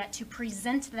opportunity yet to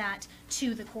present that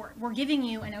to the court. We're giving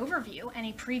you an overview and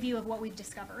a preview of what we've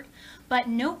discovered, but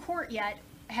no court yet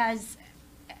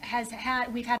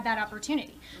we've had that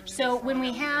opportunity. So when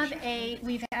we have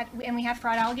we have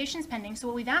fraud allegations pending, so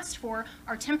what we've asked for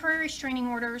are temporary restraining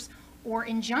orders or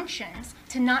injunctions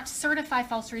to not certify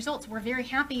false results. We're very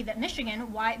happy that Michigan,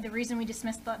 the reason we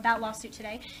dismissed that lawsuit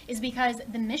today is because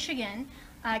the Michigan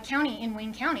county in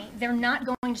Wayne County, they're not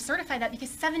going to certify that because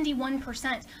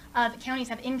 71% of counties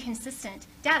have inconsistent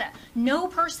data. No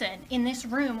person in this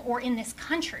room or in this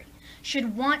country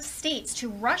should want states to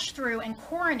rush through and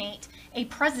coronate a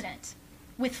president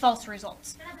with false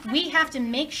results. We have to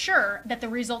make sure that the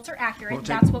results are accurate.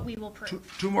 That's what we will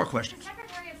prove. Two more questions. The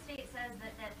Secretary of State says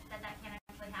that can't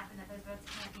actually happen, that those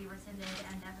votes can't be rescinded,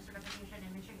 and that the certification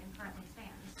in Michigan currently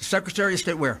stands. The Secretary of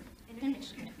State where? In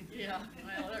Michigan. Yeah,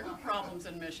 well, there are problems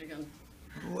in Michigan.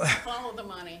 Follow the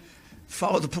money.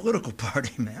 Follow the political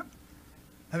party, ma'am.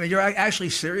 I mean, you're actually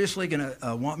seriously going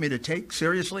to want me to take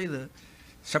seriously the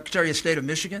Secretary of State of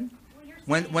Michigan?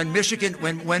 When the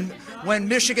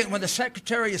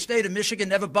Secretary of State of Michigan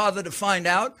never bothered to find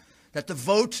out that the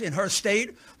votes in her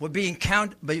state were being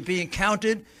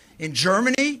counted in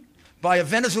Germany by a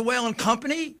Venezuelan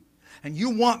company, and you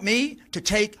want me to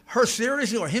take her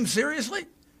seriously or him seriously?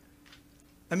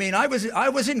 I mean, I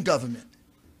was in government.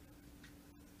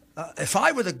 If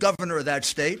I were the governor of that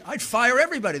state, I'd fire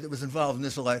everybody that was involved in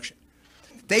this election.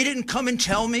 They didn't come and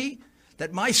tell me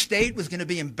that my state was going to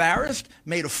be embarrassed,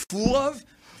 made a fool of,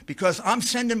 because I'm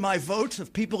sending my votes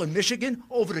of people in Michigan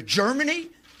over to Germany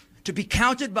to be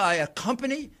counted by a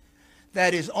company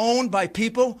that is owned by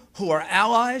people who are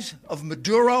allies of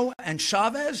Maduro and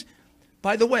Chavez.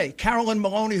 By the way, Carolyn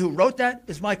Maloney, who wrote that,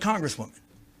 is my congresswoman.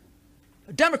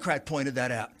 A Democrat pointed that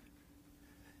out.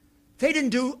 They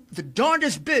didn't do the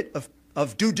darndest bit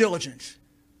of due diligence.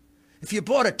 If you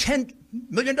bought a $10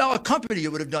 million company,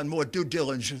 you would have done more due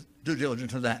diligence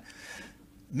than that.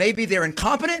 Maybe they're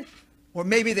incompetent, or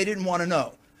maybe they didn't want to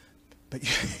know. But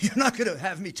you're not going to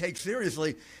have me take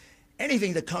seriously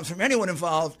anything that comes from anyone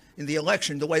involved in the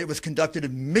election the way it was conducted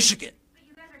in Michigan. But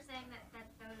you guys are saying that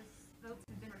those votes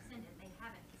have been rescinded. They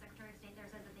haven't. The Secretary of State there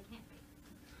says that they can't be.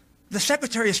 The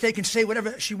Secretary of State can say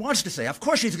whatever she wants to say. Of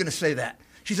course she's going to say that.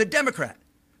 She's a Democrat.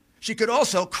 She could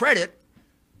also credit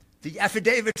the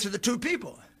affidavits of the two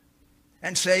people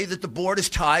and say that the board is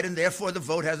tied and therefore the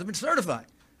vote hasn't been certified.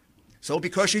 So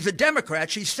because she's a Democrat,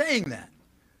 she's saying that.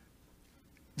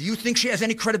 Do you think she has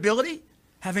any credibility,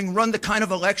 having run the kind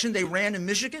of election they ran in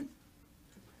Michigan?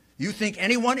 You think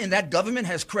anyone in that government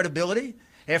has credibility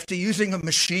after using a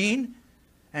machine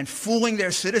and fooling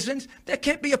their citizens? There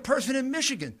can't be a person in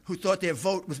Michigan who thought their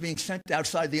vote was being sent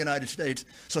outside the United States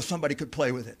so somebody could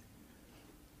play with it.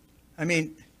 I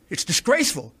mean, it's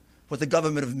disgraceful what the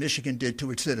government of Michigan did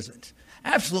to its citizens.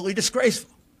 Absolutely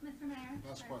disgraceful. Mr. Mayor?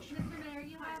 Last question. Mr. Mayor,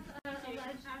 you have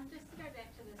alleged... Just to go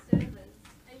back to the servers,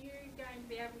 are you going to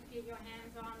be able to get your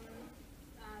hands on the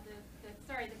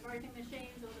voting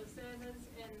machines or the servers,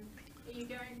 and are you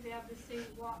going to be able to see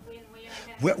what, when,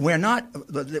 where, We're not,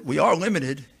 we are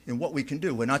limited in what we can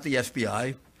do. We're not the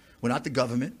FBI. We're not the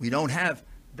government. We don't have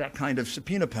that kind of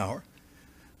subpoena power.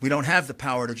 We don't have the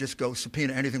power to just go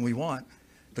subpoena anything we want.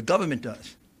 The government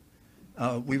does.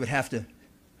 We would have to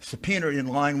subpoena it in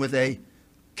line with a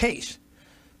case.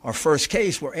 Our first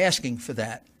case, we're asking for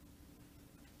that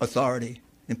authority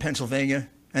in Pennsylvania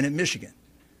and in Michigan.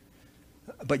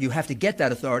 But you have to get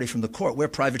that authority from the court. We're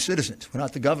private citizens. We're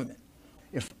not the government.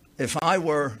 If I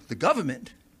were the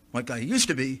government, like I used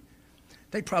to be,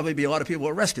 there'd probably be a lot of people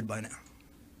arrested by now.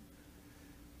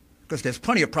 Because there's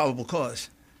plenty of probable cause.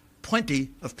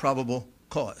 Plenty of probable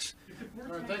cause.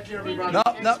 All right, thank you, everybody.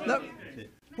 No.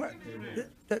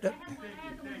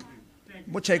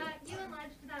 We'll take... You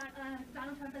alleged that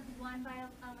Donald Trump has won by a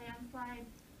landslide.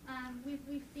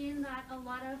 We've seen that a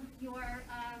lot of your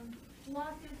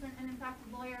lawsuits and in fact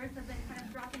lawyers have been kind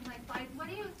of dropping like flies. What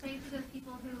do you say to those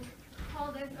people who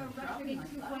call this a Russiagate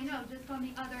 2.0 just on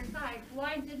the other side?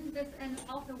 Why didn't this, and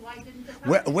also why didn't this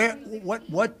happen?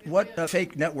 What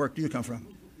fake network do you come from?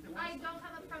 I don't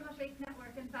come from a fake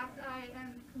network. In fact, I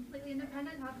am completely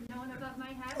independent, have no one above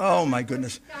my head. Oh my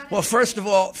goodness. Well, first of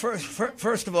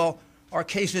all, our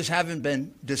cases haven't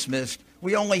been dismissed.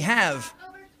 We only have.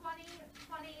 Over 20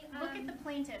 Look at the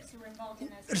plaintiffs who were involved in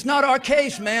this. It's not our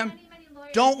case, ma'am.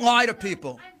 Don't lie to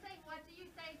people.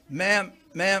 Ma'am,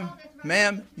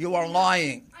 you are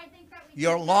lying.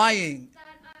 You're lying.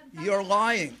 You're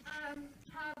lying.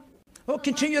 Well,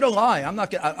 continue to lie. I'm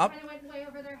not going to.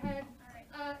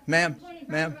 Ma'am.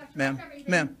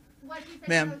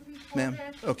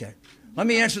 Okay. Let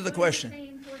me answer the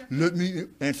question.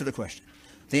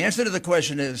 The answer to the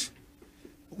question is,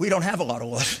 we don't have a lot of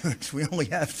lawsuits. We only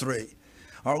have 3.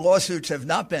 Our lawsuits have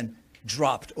not been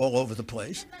dropped all over the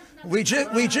place.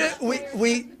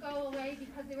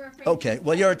 Okay,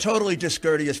 well, you're a totally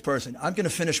discourteous person. I'm going to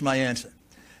finish my answer.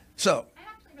 So,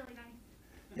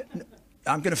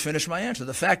 I'm going to finish my answer.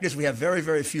 The fact is we have very,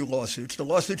 very few lawsuits. The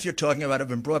lawsuits you're talking about have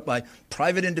been brought by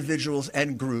private individuals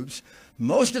and groups.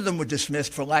 Most of them were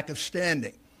dismissed for lack of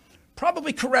standing,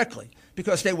 probably correctly,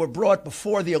 because they were brought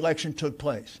before the election took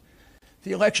place.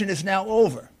 The election is now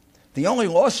over. The only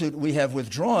lawsuit we have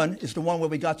withdrawn is the one where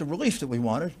we got the relief that we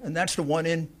wanted, and that's the one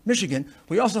in Michigan.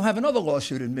 We also have another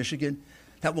lawsuit in Michigan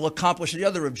that will accomplish the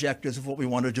other objectives of what we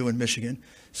want to do in Michigan.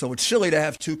 So it's silly to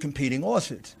have 2 competing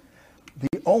lawsuits.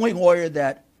 The only lawyer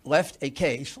that left a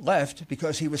case left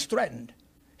because he was threatened.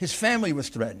 His family was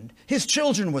threatened. His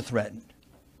children were threatened.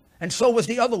 And so was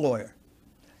the other lawyer.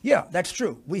 Yeah, that's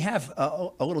true. We have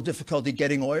a little difficulty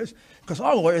getting lawyers because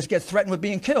our lawyers get threatened with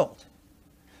being killed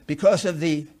because of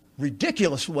the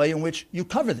ridiculous way in which you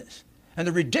cover this and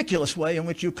the ridiculous way in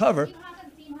which you cover. You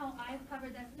haven't seen how I've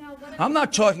covered this. Now, what I'm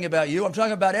not talking about you. I'm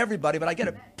talking about everybody, but I get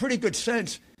a pretty good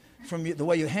sense from the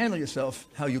way you handle yourself,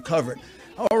 how you cover it.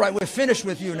 All right, we're finished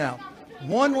with you now.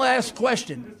 One last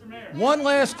question. One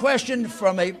last question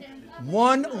from a,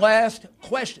 one last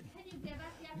question.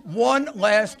 One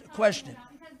last question.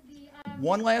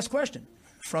 One last question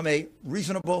from a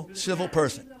reasonable civil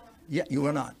person. Yeah, you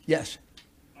are not. Yes.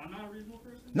 I'm not a reasonable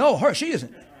person? No, her, she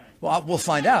isn't. Well, we'll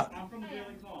find out. I'm from the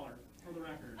Daily Caller, for the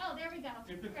record. Oh, there we go.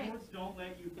 If the courts don't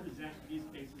let you present these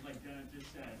cases like Jenna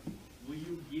just said, will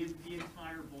you give the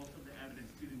entire bulk of the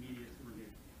evidence to the media to review?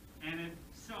 And if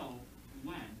so,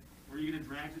 when? Or are you going to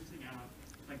drag this thing out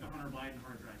like the Hunter Biden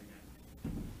hard drive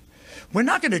again? We're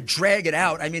not going to drag it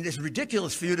out. I mean, it's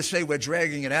ridiculous for you to say we're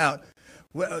dragging it out.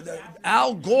 Well,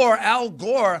 Al Gore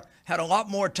had a lot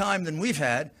more time than we've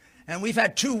had, and we've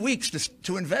had 2 weeks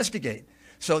to investigate.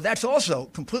 So that's also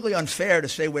completely unfair to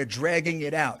say we're dragging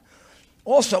it out.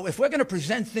 Also, if we're going to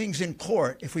present things in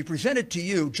court, if we present it to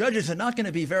you, judges are not going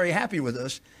to be very happy with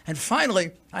us. And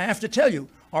finally, I have to tell you,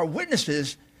 our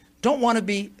witnesses don't want to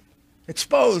be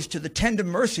exposed to the tender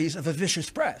mercies of a vicious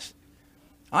press.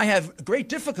 I have great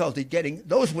difficulty getting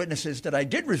those witnesses that I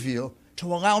did reveal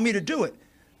to allow me to do it.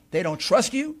 They don't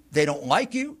trust you. They don't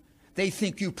like you. They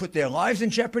think you put their lives in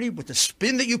jeopardy with the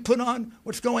spin that you put on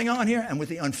what's going on here and with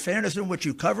the unfairness in which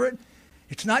you cover it.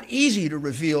 It's not easy to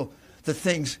reveal the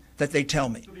things that they tell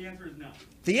me. So the answer is no.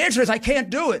 The answer is I can't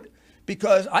do it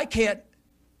because I can't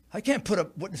put a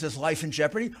witness's life in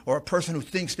jeopardy or a person who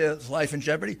thinks their life in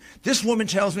jeopardy. This woman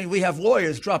tells me we have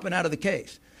lawyers dropping out of the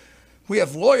case. We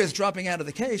have lawyers dropping out of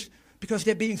the case because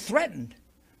they're being threatened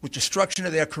with destruction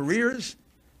of their careers,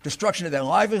 destruction of their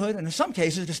livelihood, and in some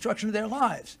cases, destruction of their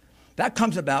lives. That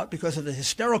comes about because of the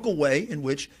hysterical way in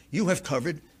which you have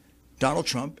covered Donald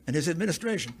Trump and his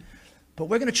administration. But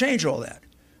we're going to change all that.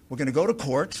 We're going to go to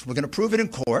courts. We're going to prove it in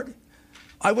court.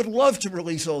 I would love to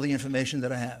release all the information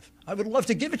that I have. I would love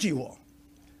to give it to you all.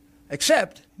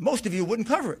 Except most of you wouldn't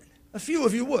cover it. A few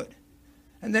of you would.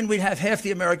 And then we'd have half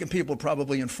the American people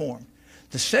probably informed.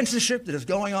 The censorship that is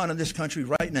going on in this country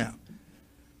right now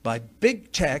by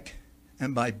big tech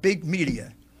and by big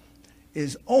media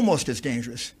is almost as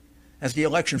dangerous as the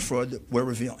election fraud that we're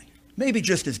revealing. Maybe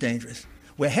just as dangerous.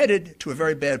 We're headed to a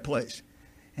very bad place.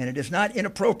 And it is not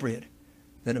inappropriate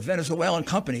that a Venezuelan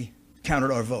company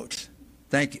counted our votes.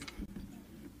 Thank you.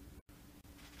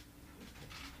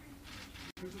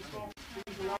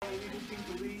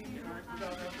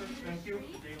 Thank you.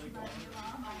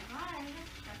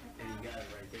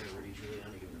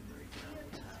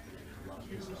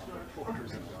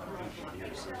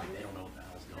 They don't know what the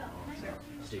hell's going on, so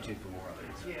stay tuned for more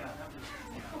updates. Yeah.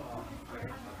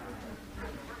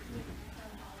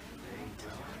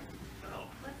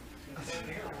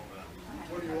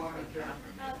 What do you want to do?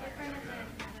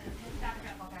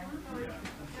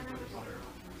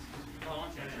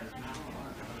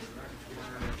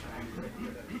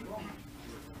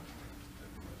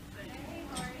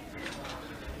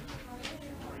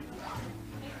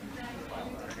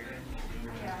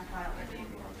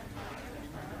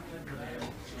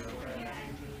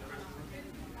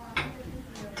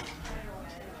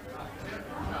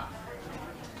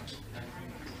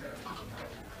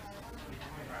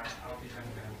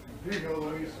 Here you go,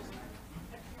 Louise.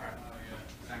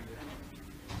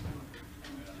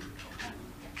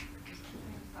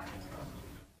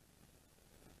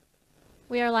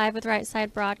 We are live with Right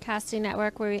Side Broadcasting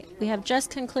Network, where we have just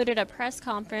concluded a press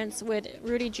conference with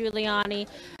Rudy Giuliani,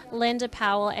 Linda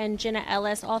Powell, and Jenna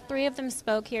Ellis. All three of them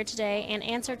spoke here today and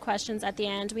answered questions at the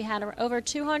end. We had over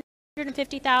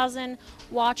 250,000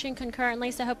 watching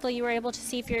concurrently, so hopefully you were able to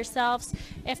see for yourselves.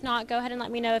 If not, go ahead and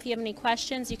let me know if you have any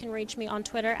questions. You can reach me on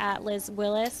Twitter at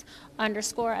LizWillis_.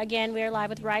 Again, we are live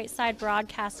with Right Side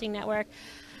Broadcasting Network.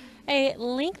 A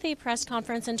lengthy press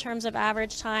conference in terms of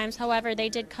average times. However, they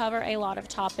did cover a lot of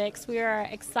topics. We are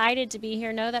excited to be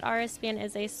here. Know that RSBN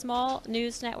is a small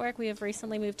news network. We have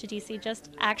recently moved to DC just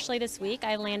actually this week.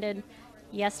 I landed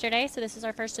yesterday, so this is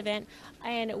our first event,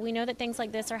 and we know that things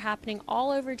like this are happening all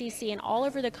over DC and all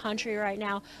over the country right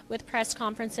now with press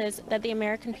conferences that the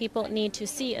American people need to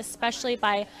see, especially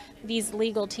by these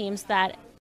legal teams that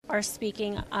are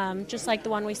speaking, just like the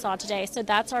one we saw today. So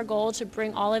that's our goal, to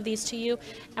bring all of these to you.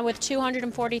 And with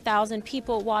 240,000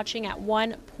 people watching at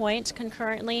one point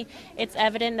concurrently, it's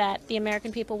evident that the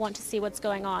American people want to see what's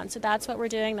going on. So that's what we're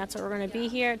doing. That's what we're going to be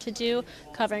here to do,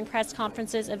 covering press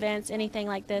conferences, events, anything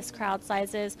like this, crowd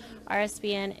sizes.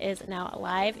 RSBN is now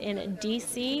live in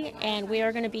D.C., and we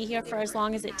are going to be here for as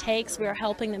long as it takes. We are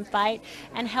helping them fight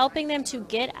and helping them to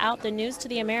get out the news to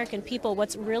the American people,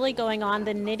 what's really going on,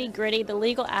 the nitty-gritty, the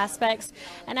legal aspects.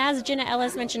 And as Jenna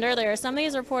Ellis mentioned earlier, some of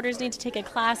these reporters need to take a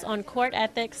class on court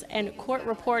ethics and court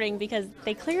reporting because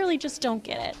they clearly just don't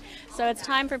get it. So it's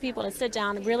time for people to sit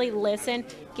down, really listen,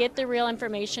 get the real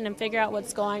information, and figure out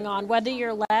what's going on. Whether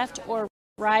you're left or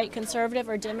right, conservative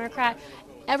or Democrat,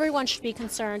 everyone should be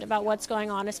concerned about what's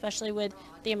going on, especially with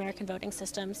the American voting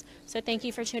systems. So thank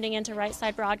you for tuning in to Right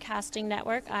Side Broadcasting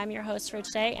Network. I'm your host for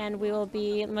today, and we will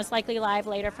be most likely live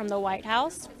later from the White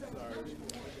House.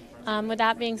 With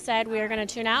that being said, we are going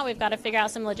to tune out. We've got to figure out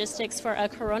some logistics for a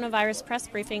coronavirus press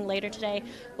briefing later today.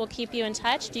 We'll keep you in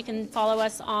touch. You can follow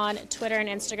us on Twitter and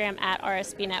Instagram at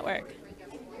RSB Network.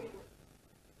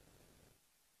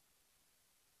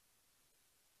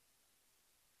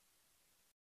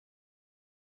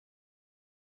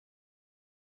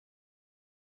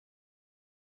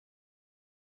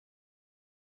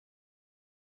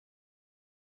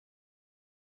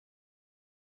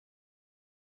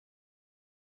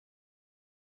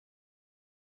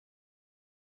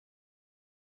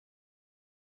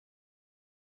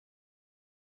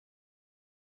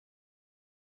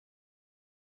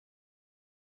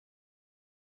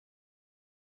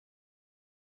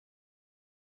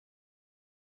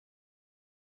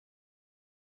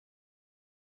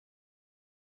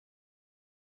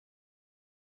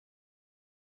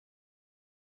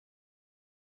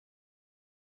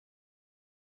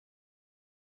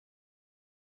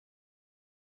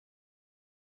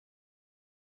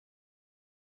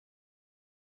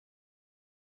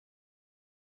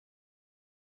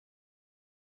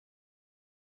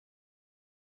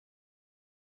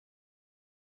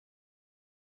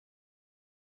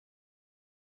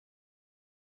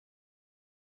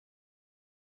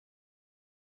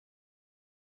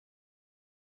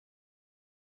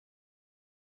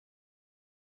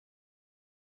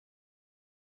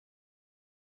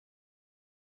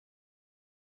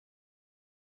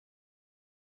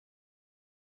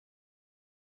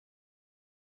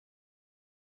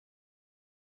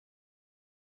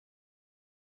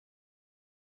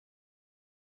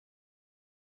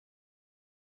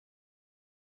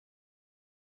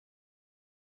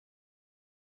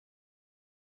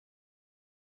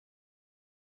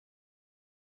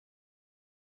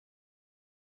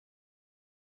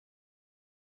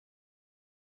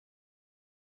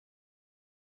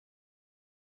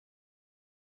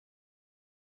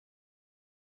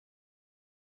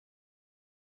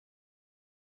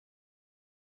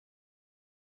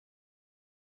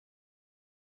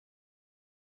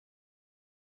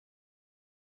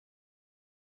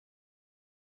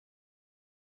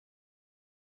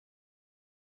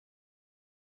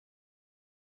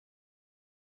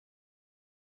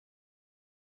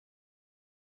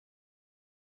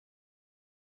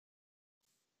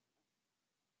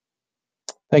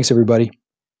 Thanks, everybody.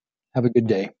 Have a good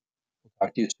day. We'll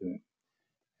talk to you soon.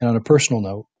 And on a personal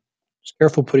note, just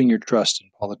careful putting your trust in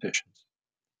politicians.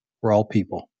 We're all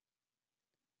people.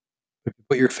 If you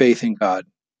put your faith in God,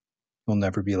 you'll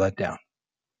never be let down.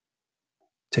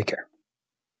 Take care.